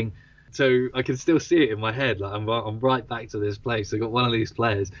arguing. So I can still see it in my head. Like I'm right back to this place. I got one of these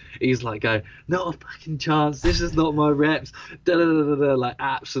players. He's like going, "Not a fucking chance. This is not my reps." Like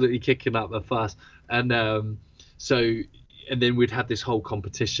absolutely kicking up a fuss. And and then we'd have this whole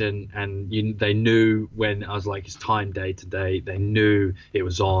competition, and they knew when I was like, it's time day today. They knew it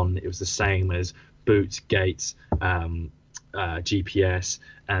was on. It was the same as boots, gates, GPS,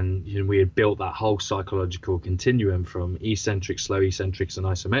 and we had built that whole psychological continuum from eccentric, slow eccentrics, and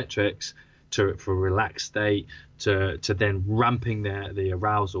isometrics for relaxed state to then ramping the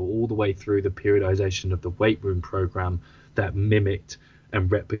arousal all the way through the periodization of the weight room program that mimicked and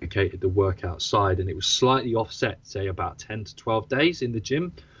replicated the work outside. And it was slightly offset, say about 10 to 12 days in the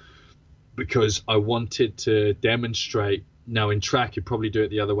gym, because I wanted to demonstrate. Now in track you'd probably do it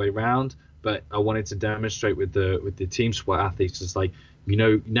the other way around, but I wanted to demonstrate with the team squat athletes, is like,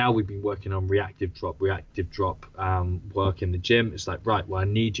 Now we've been working on reactive drop work in the gym. It's like, right, well, I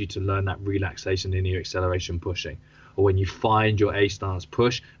need you to learn that relaxation in your acceleration pushing. Or when you find your A stance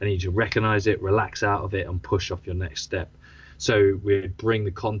push, I need you to recognize it, relax out of it, and push off your next step. So we bring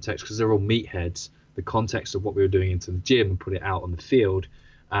the context, because they're all meatheads, the context of what we were doing into the gym and put it out on the field.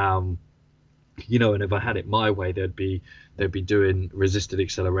 And if I had it my way, they'd be doing resisted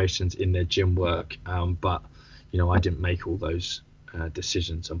accelerations in their gym work. But I didn't make all those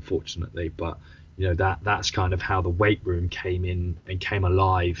decisions, unfortunately. But that's kind of how the weight room came in and came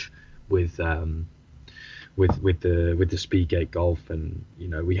alive with the Speedgate Golf, and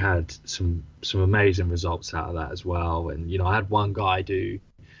we had some amazing results out of that as well. And I had one guy do,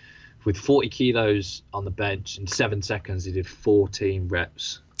 with 40 kilos on the bench, in 7 seconds he did 14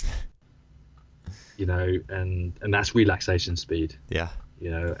 reps. And that's relaxation speed. Yeah.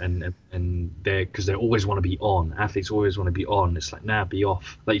 And because they always want to be on. Athletes always want to be on. It's like, nah, be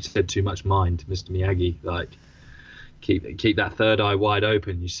off. Like you said, too much mind, Mr. Miyagi. Like, keep that third eye wide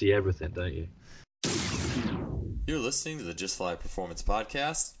open. You see everything, don't you? You're listening to the Just Fly Performance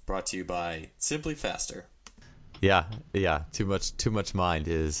Podcast, brought to you by Simply Faster. Yeah. Too much mind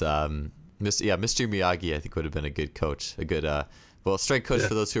is Mr. Miyagi. I think would have been a good coach, a good strength coach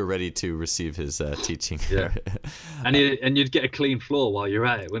for those who are ready to receive his teaching. Yeah, and you'd get a clean floor while you're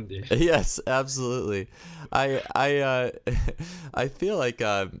at it, wouldn't you? Yes, absolutely. I feel like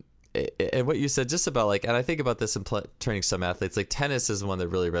and what you said just about like, and I think about this in training some athletes, like tennis is one that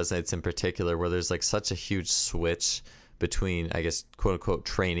really resonates in particular, where there's like such a huge switch between, I guess, quote unquote,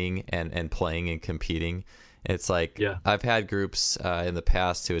 training and playing and competing. It's like, I've had groups in the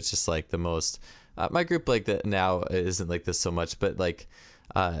past who it's just like the most, my group like that now isn't like this so much, but like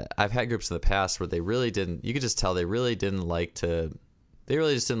I've had groups in the past where they really didn't, you could just tell they really just didn't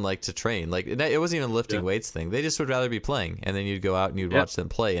like to train. Like it wasn't even a lifting weights thing. They just would rather be playing. And then you'd go out and you'd watch them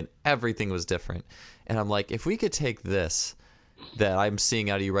play, and everything was different. And I'm like, if we could take this that I'm seeing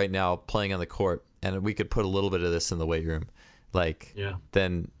out of you right now playing on the court, and we could put a little bit of this in the weight room, like,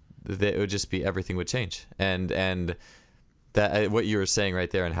 then it would just be, everything would change. And that what you were saying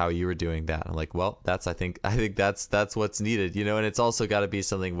right there and how you were doing that, I'm like, well, I think that's what's needed, and it's also got to be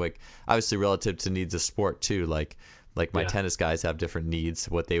something like obviously relative to needs of sport too. Like my tennis guys have different needs,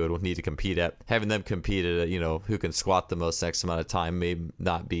 what they would need to compete at. Having them compete at who can squat the most X amount of time may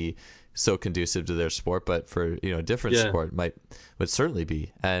not be so conducive to their sport, but for a different sport would certainly be.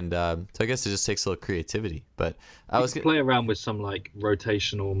 And so I guess it just takes a little creativity. But I was play around with some like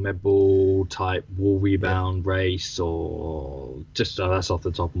rotational med ball type wall rebound race, or just that's off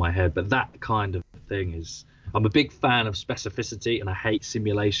the top of my head, but that kind of thing is, I'm a big fan of specificity, and I hate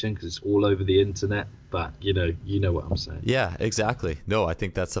simulation because it's all over the internet. But you know what I'm saying. Yeah, exactly. No, I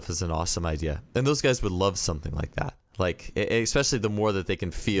think that stuff is an awesome idea, and those guys would love something like that. Like, especially the more that they can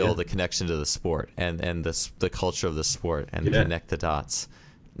feel the connection to the sport and the culture of the sport and connect the dots,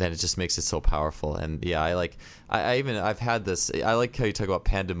 then it just makes it so powerful. And I've had this. I like how you talk about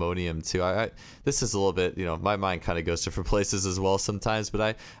pandemonium too. This is a little bit, my mind kind of goes different places as well sometimes. But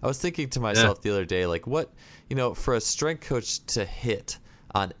I was thinking to myself the other day, like, what, for a strength coach to hit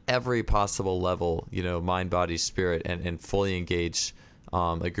on every possible level, mind, body, spirit, and fully engage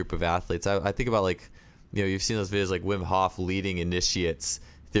a group of athletes. I think about, like, you've seen those videos like Wim Hof leading initiates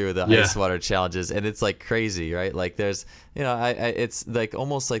through the ice water challenges, and it's like crazy, right? Like there's, it's like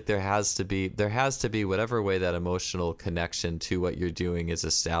almost like there has to be whatever way that emotional connection to what you're doing is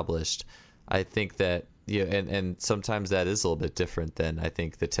established. I think that, and sometimes that is a little bit different than I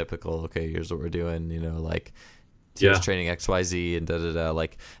think the typical, okay, here's what we're doing, like teams training XYZ and da-da-da.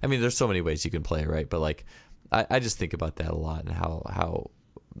 Like, I mean, there's so many ways you can play, right? But like, I just think about that a lot, and how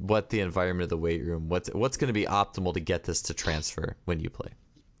what the environment of the weight room, what's going to be optimal to get this to transfer when you play.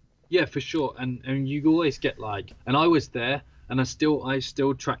 Yeah, for sure. And you always get like, and I was there, and I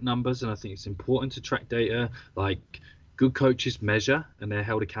still track numbers, and I think it's important to track data. Like, good coaches measure, and they're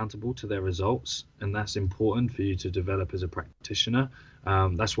held accountable to their results, and that's important for you to develop as a practitioner.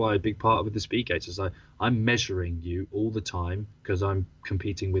 That's why a big part of the Speedgates is I'm measuring you all the time, because I'm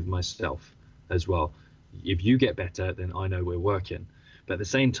competing with myself as well. If you get better, then I know we're working. But at the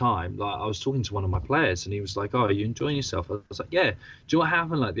same time, like, I was talking to one of my players, and he was like, "Oh, are you enjoying yourself?" I was like, "Yeah." Do you know what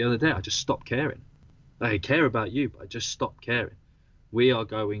happened? Like the other day, I just stopped caring. Like, I care about you, but I just stopped caring.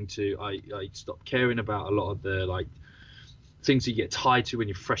 I stopped caring about a lot of the like things you get tied to when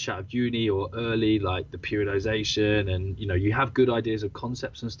you're fresh out of uni or early, like the periodization, and you have good ideas of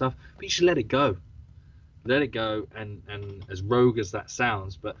concepts and stuff, but you should let it go. Let it go, and as rogue as that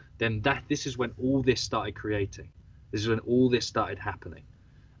sounds, but then this is when all this started creating. This is when all this started happening,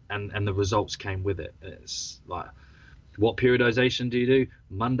 and the results came with it. It's like What periodization do you do?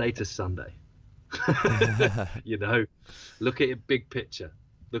 Monday to Sunday. You know, look at it big picture.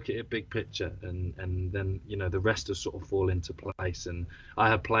 Look at it big picture, and then the rest will sort of fall into place. And I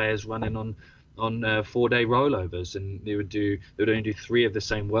have players running on 4-day rollovers, and they would only do 3 of the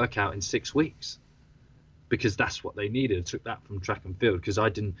same workout in 6 weeks, because that's what they needed. I took that from track and field, because I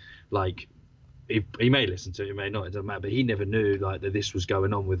didn't like. He may listen to it, he may not, it doesn't matter, but he never knew like that this was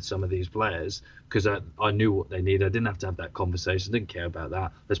going on with some of these players, because I knew what they needed. I didn't have to have that conversation, didn't care about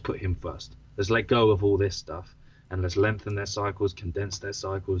that. Let's put him first. Let's let go of all this stuff, and let's lengthen their cycles, condense their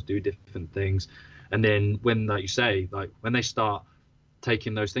cycles, do different things. And then when, like you say, like when they start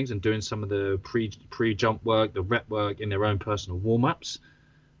taking those things and doing some of the pre-jump work, the rep work in their own personal warm-ups,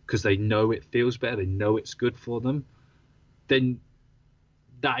 because they know it feels better, they know it's good for them, then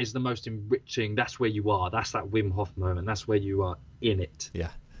that is the most enriching. That's where you are. That's that Wim Hof moment. That's where you are in it. Yeah.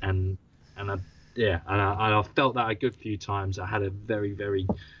 And I felt that a good few times. I had a very, very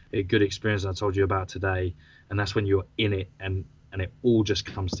good experience I told you about today. And that's when you're in it, and it all just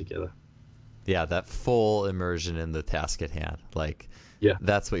comes together. Yeah, that full immersion in the task at hand. Like, yeah,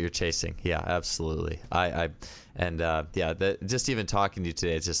 that's what you're chasing. Yeah, absolutely. Just even talking to you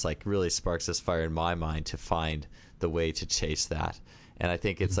today, it just like really sparks this fire in my mind to find the way to chase that. And I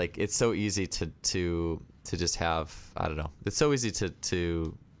think it's like, it's so easy to just have, I don't know, it's so easy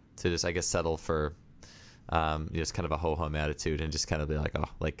to just, I guess, settle for just kind of a ho-hum attitude, and just kind of be like, oh,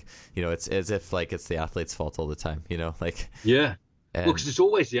 like, it's as if like it's the athlete's fault all the time, like. Yeah. And, well, because it's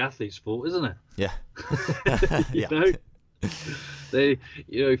always the athlete's fault, isn't it? Yeah. you know, they,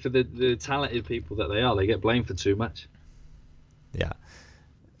 for the talented people that they are, they get blamed for too much. Yeah.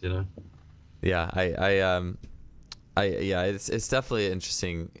 Yeah, it's definitely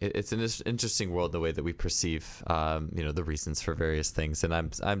interesting. It's an interesting world, the way that we perceive, the reasons for various things. And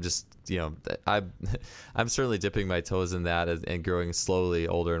I'm just, I'm certainly dipping my toes in that, and growing slowly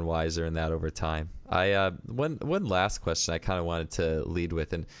older and wiser in that over time. One last question I kind of wanted to lead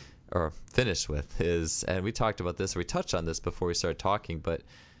with or finish with is, and we talked about this, or we touched on this before we started talking, but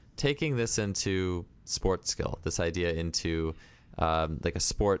taking this into sports skill, this idea into like a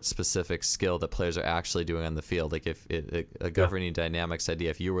sport specific skill that players are actually doing on the field. Like a governing dynamics idea,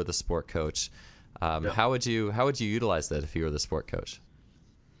 if you were the sport coach, how would you utilize that if you were the sport coach?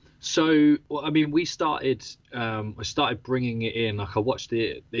 So, well, I mean, I started bringing it in. Like, I watched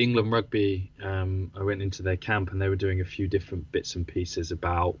the England rugby. I went into their camp, and they were doing a few different bits and pieces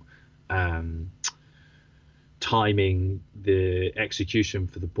about timing the execution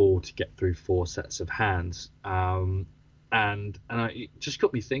for the ball to get through 4 sets of hands. And it just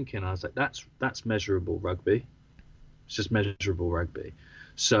got me thinking. I was like, that's measurable rugby. It's just measurable rugby.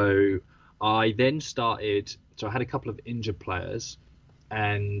 So I then started. So I had a couple of injured players,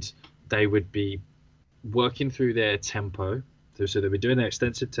 and they would be working through their tempo. So they were doing their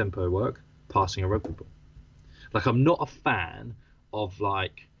extensive tempo work, passing a rugby ball. Like, I'm not a fan of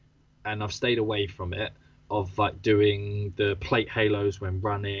and I've stayed away from it, of like doing the plate halos when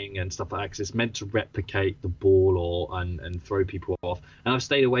running and stuff like that, because it's meant to replicate the ball and throw people off. And I've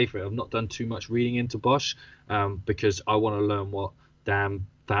stayed away from it. I've not done too much reading into Bosch, because I want to learn what Dan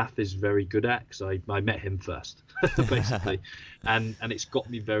Pfaff is very good at, because I met him first, basically, and it's got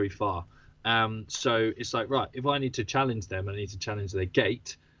me very far. So it's like, right, if I need to challenge them, I need to challenge their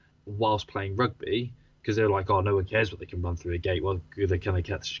gait whilst playing rugby, because they're like, oh, no one cares what they can run through a gate. Well, can they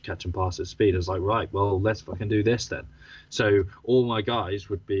catch and pass at speed? I was like, right, well, let's fucking do this then. So all my guys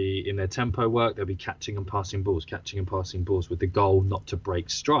would be in their tempo work. They'll be catching and passing balls with the goal not to break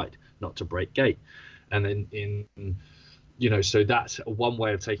stride, not to break gait. And then so that's one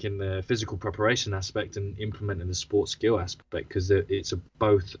way of taking the physical preparation aspect and implementing the sports skill aspect, because it's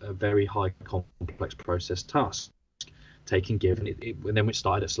both a very high complex process task. Take and give, and then we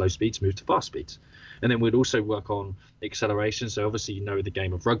started at slow speeds, moved to fast speeds, and then we'd also work on acceleration. So obviously, the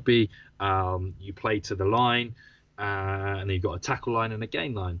game of rugby, you play to the line, and then you've got a tackle line and a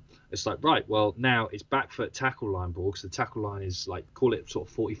gain line. It's like, right, well, now it's back foot tackle line ball, because the tackle line is like, call it sort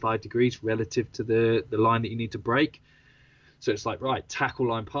of 45 degrees relative to the line that you need to break. So it's like, right, tackle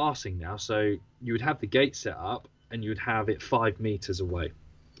line passing now. So you would have the gate set up, and you would have it 5 meters away.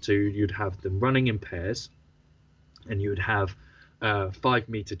 So you'd have them running in pairs, and you would have a 5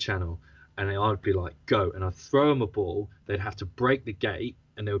 meter channel, and I'd be like, go, and I'd throw them a ball. They'd have to break the gate,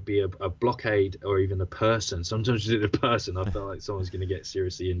 and there would be a blockade, or even a person. Sometimes you did a person, I felt like someone's going to get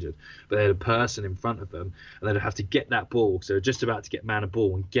seriously injured, but they had a person in front of them, and they'd have to get that ball. So just about to get man a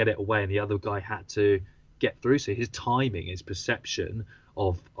ball and get it away, and the other guy had to get through. So his timing, his perception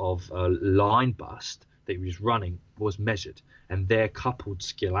of a line bust that he was running was measured, and their coupled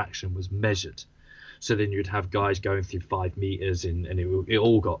skill action was measured. So then you'd have guys going through 5 meters and it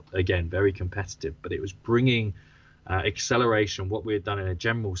all got, again, very competitive. But it was bringing acceleration, what we had done in a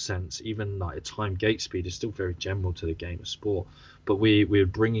general sense, even like a time gate speed is still very general to the game of sport. But we were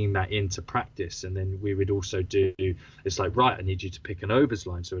bringing that into practice, and then we would also do, it's like, right, I need you to pick an overs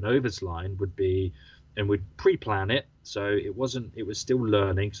line. So an overs line would be, and we'd pre-plan it. So it was still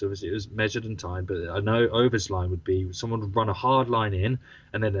learning. So it was measured in time, but I know overs line would be someone would run a hard line in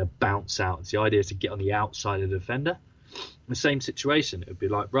and then they'd bounce out. It's the idea is to get on the outside of the defender. The same situation. It would be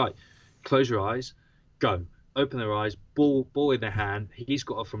like, right, close your eyes, go. Open their eyes, ball in their hand. He's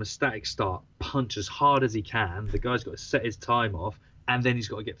got to, from a static start, punch as hard as he can. The guy's got to set his time off, and then he's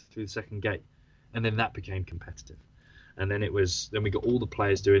got to get through the second gate. And then that became competitive. And then we got all the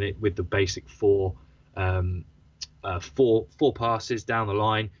players doing it with the basic four passes down the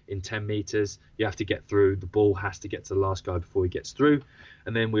line in 10 meters. You have to get through. The ball has to get to the last guy before he gets through.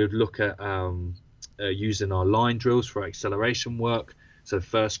 And then we would look at using our line drills for acceleration work. So the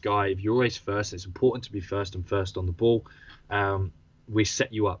first guy, if you're always first, it's important to be first and first on the ball. We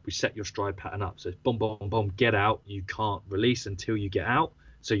set you up. We set your stride pattern up. So it's boom, boom, boom, get out. You can't release until you get out.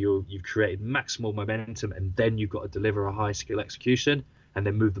 So you've created maximal momentum, and then you've got to deliver a high skill execution and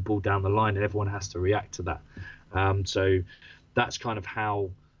then move the ball down the line, and everyone has to react to that. So that's kind of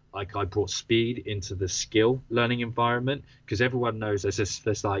how I brought speed into the skill learning environment, because everyone knows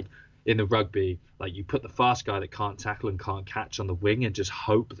there's like, in the rugby, like you put the fast guy that can't tackle and can't catch on the wing and just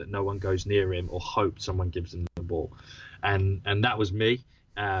hope that no one goes near him or hope someone gives him the ball. And that was me.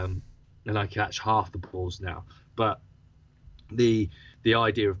 And I catch half the balls now. But the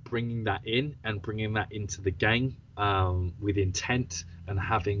idea of bringing that in and bringing that into the game with intent and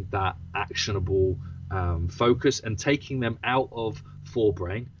having that actionable focus and taking them out of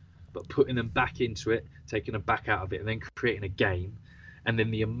forebrain, but putting them back into it, taking them back out of it, and then creating a game. And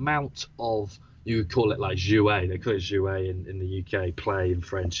then the amount of, you would call it like jouet, they call it jouet in the UK, play in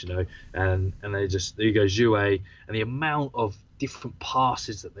French, and they just, there you go, jouet, and the amount of different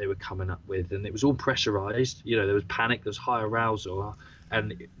passes that they were coming up with, and it was all pressurized, there was panic, there was high arousal,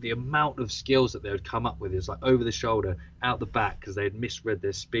 and the amount of skills that they would come up with is like over the shoulder, out the back, because they had misread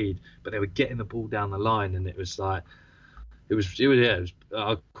their speed, but they were getting the ball down the line, and it was like,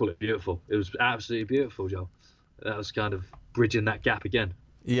 I'll call it beautiful. It was absolutely beautiful, Joel. That was kind of bridging that gap again.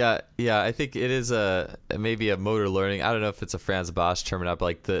 Yeah, I think it is maybe a motor learning. I don't know if it's a Franz Bosch term or not, but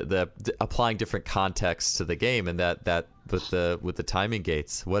like the applying different contexts to the game, and that with the timing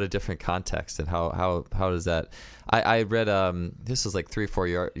gates, what a different context, and how does that? I read this was like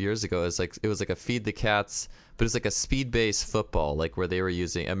 3-4 years ago. It was like a feed the cats, but it's like a speed-based football, like where they were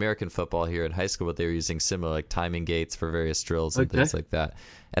using American football here in high school, but they were using similar like timing gates for various drills and things like that.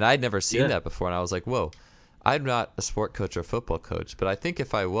 And I'd never seen that before, and I was like, whoa. I'm not a sport coach or football coach, but I think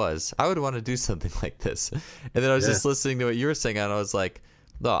if I was, I would want to do something like this. And then I was just listening to what you were saying, and I was like,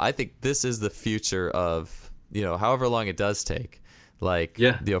 no, I think this is the future of, however long it does take, like,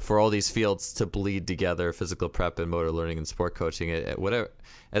 for all these fields to bleed together, physical prep and motor learning and sport coaching, whatever,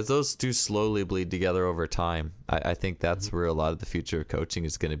 as those do slowly bleed together over time, I think that's where a lot of the future of coaching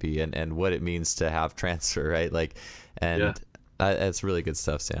is going to be, and what it means to have transfer, right? Like, and it's really good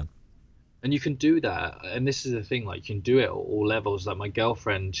stuff, Sam. And you can do that, and this is the thing, like, you can do it at all levels. Like my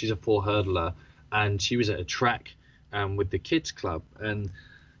girlfriend, she's a 4-hurdler, and she was at a track with the kids club, and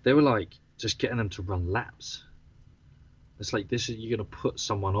they were like just getting them to run laps. It's like, you're gonna put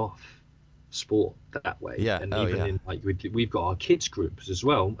someone off sport that way. And in like we've got our kids groups as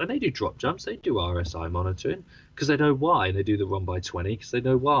well, and they do drop jumps, they do RSI monitoring because they know why, and they do the 1x20 because they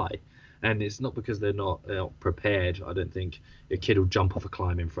know why. And it's not because they're not prepared. I don't think a kid will jump off a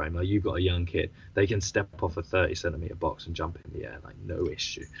climbing frame. Like, you've got a young kid, they can step off a 30-centimeter box and jump in the air, like, no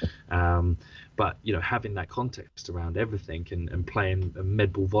issue. But having that context around everything, and playing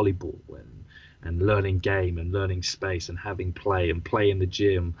med ball volleyball, and learning game and learning space, and having play in the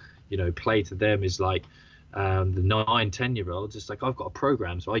gym. Play to them is like the 9-10-year-olds. It's like, I've got a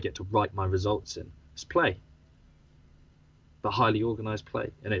program, so I get to write my results in. It's play, but highly organized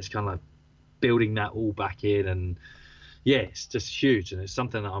play, and it's kind of like building that all back in, and it's just huge, and it's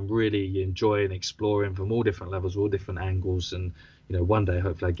something that I'm really enjoying exploring from all different levels, all different angles, and one day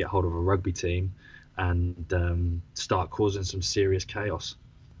hopefully I get hold of a rugby team and start causing some serious chaos.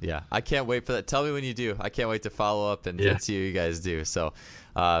 Yeah, I can't wait for that. Tell me when you do. I can't wait to follow up and see what you guys do. So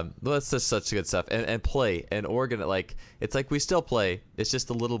that's just such good stuff. And play and organize. Like, it's like we still play. It's just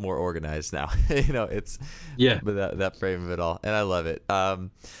a little more organized now. It's that frame of it all. And I love it.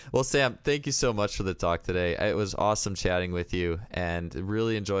 Well, Sam, thank you so much for the talk today. It was awesome chatting with you, and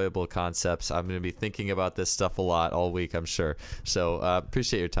really enjoyable concepts. I'm going to be thinking about this stuff a lot all week, I'm sure. So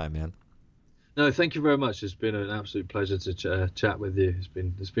appreciate your time, man. No, thank you very much. It's been an absolute pleasure to chat with you.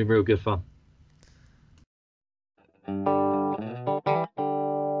 It's been real good fun.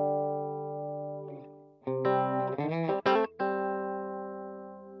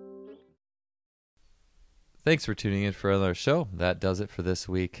 Thanks for tuning in for another show. That does it for this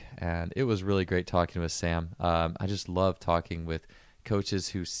week, and it was really great talking with Sam. I just love talking with coaches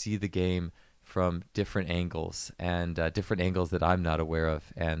who see the game from different angles and different angles that I'm not aware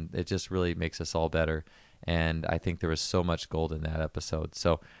of, and it just really makes us all better. And I think there was so much gold in that episode.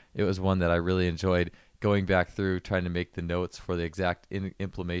 So it was one that I really enjoyed going back through, trying to make the notes for the exact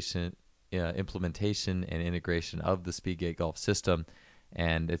implementation and integration of the Speedgate Golf system.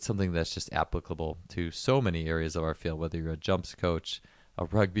 And it's something that's just applicable to so many areas of our field, whether you're a jumps coach, a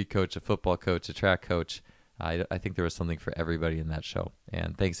rugby coach, a football coach, a track coach. I think there was something for everybody in that show.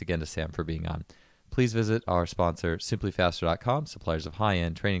 And thanks again to Sam for being on. Please visit our sponsor, simplyfaster.com, suppliers of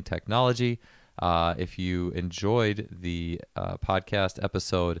high-end training technology. If you enjoyed the podcast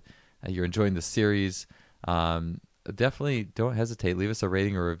episode, you're enjoying the series, definitely don't hesitate. Leave us a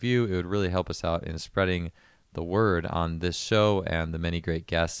rating or review. It would really help us out in spreading the word on this show and the many great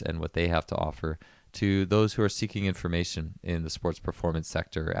guests and what they have to offer to those who are seeking information in the sports performance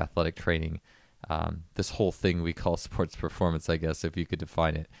sector, athletic training, this whole thing we call sports performance, I guess, if you could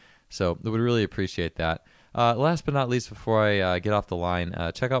define it. So we would really appreciate that. Last but not least, before I get off the line,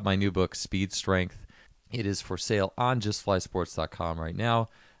 check out my new book, Speed Strength. It is for sale on justflysports.com right now.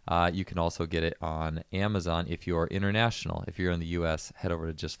 You can also get it on Amazon if you are international. If you're in the U.S., head over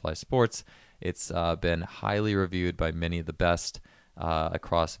to Just Fly Sports. It's been highly reviewed by many of the best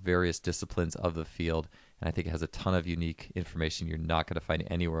across various disciplines of the field, and I think it has a ton of unique information you're not going to find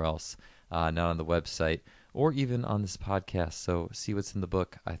anywhere else, not on the website or even on this podcast. So see what's in the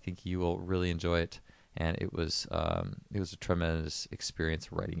book. I think you will really enjoy it, and it was a tremendous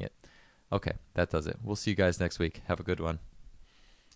experience writing it. Okay, that does it. We'll see you guys next week. Have a good one.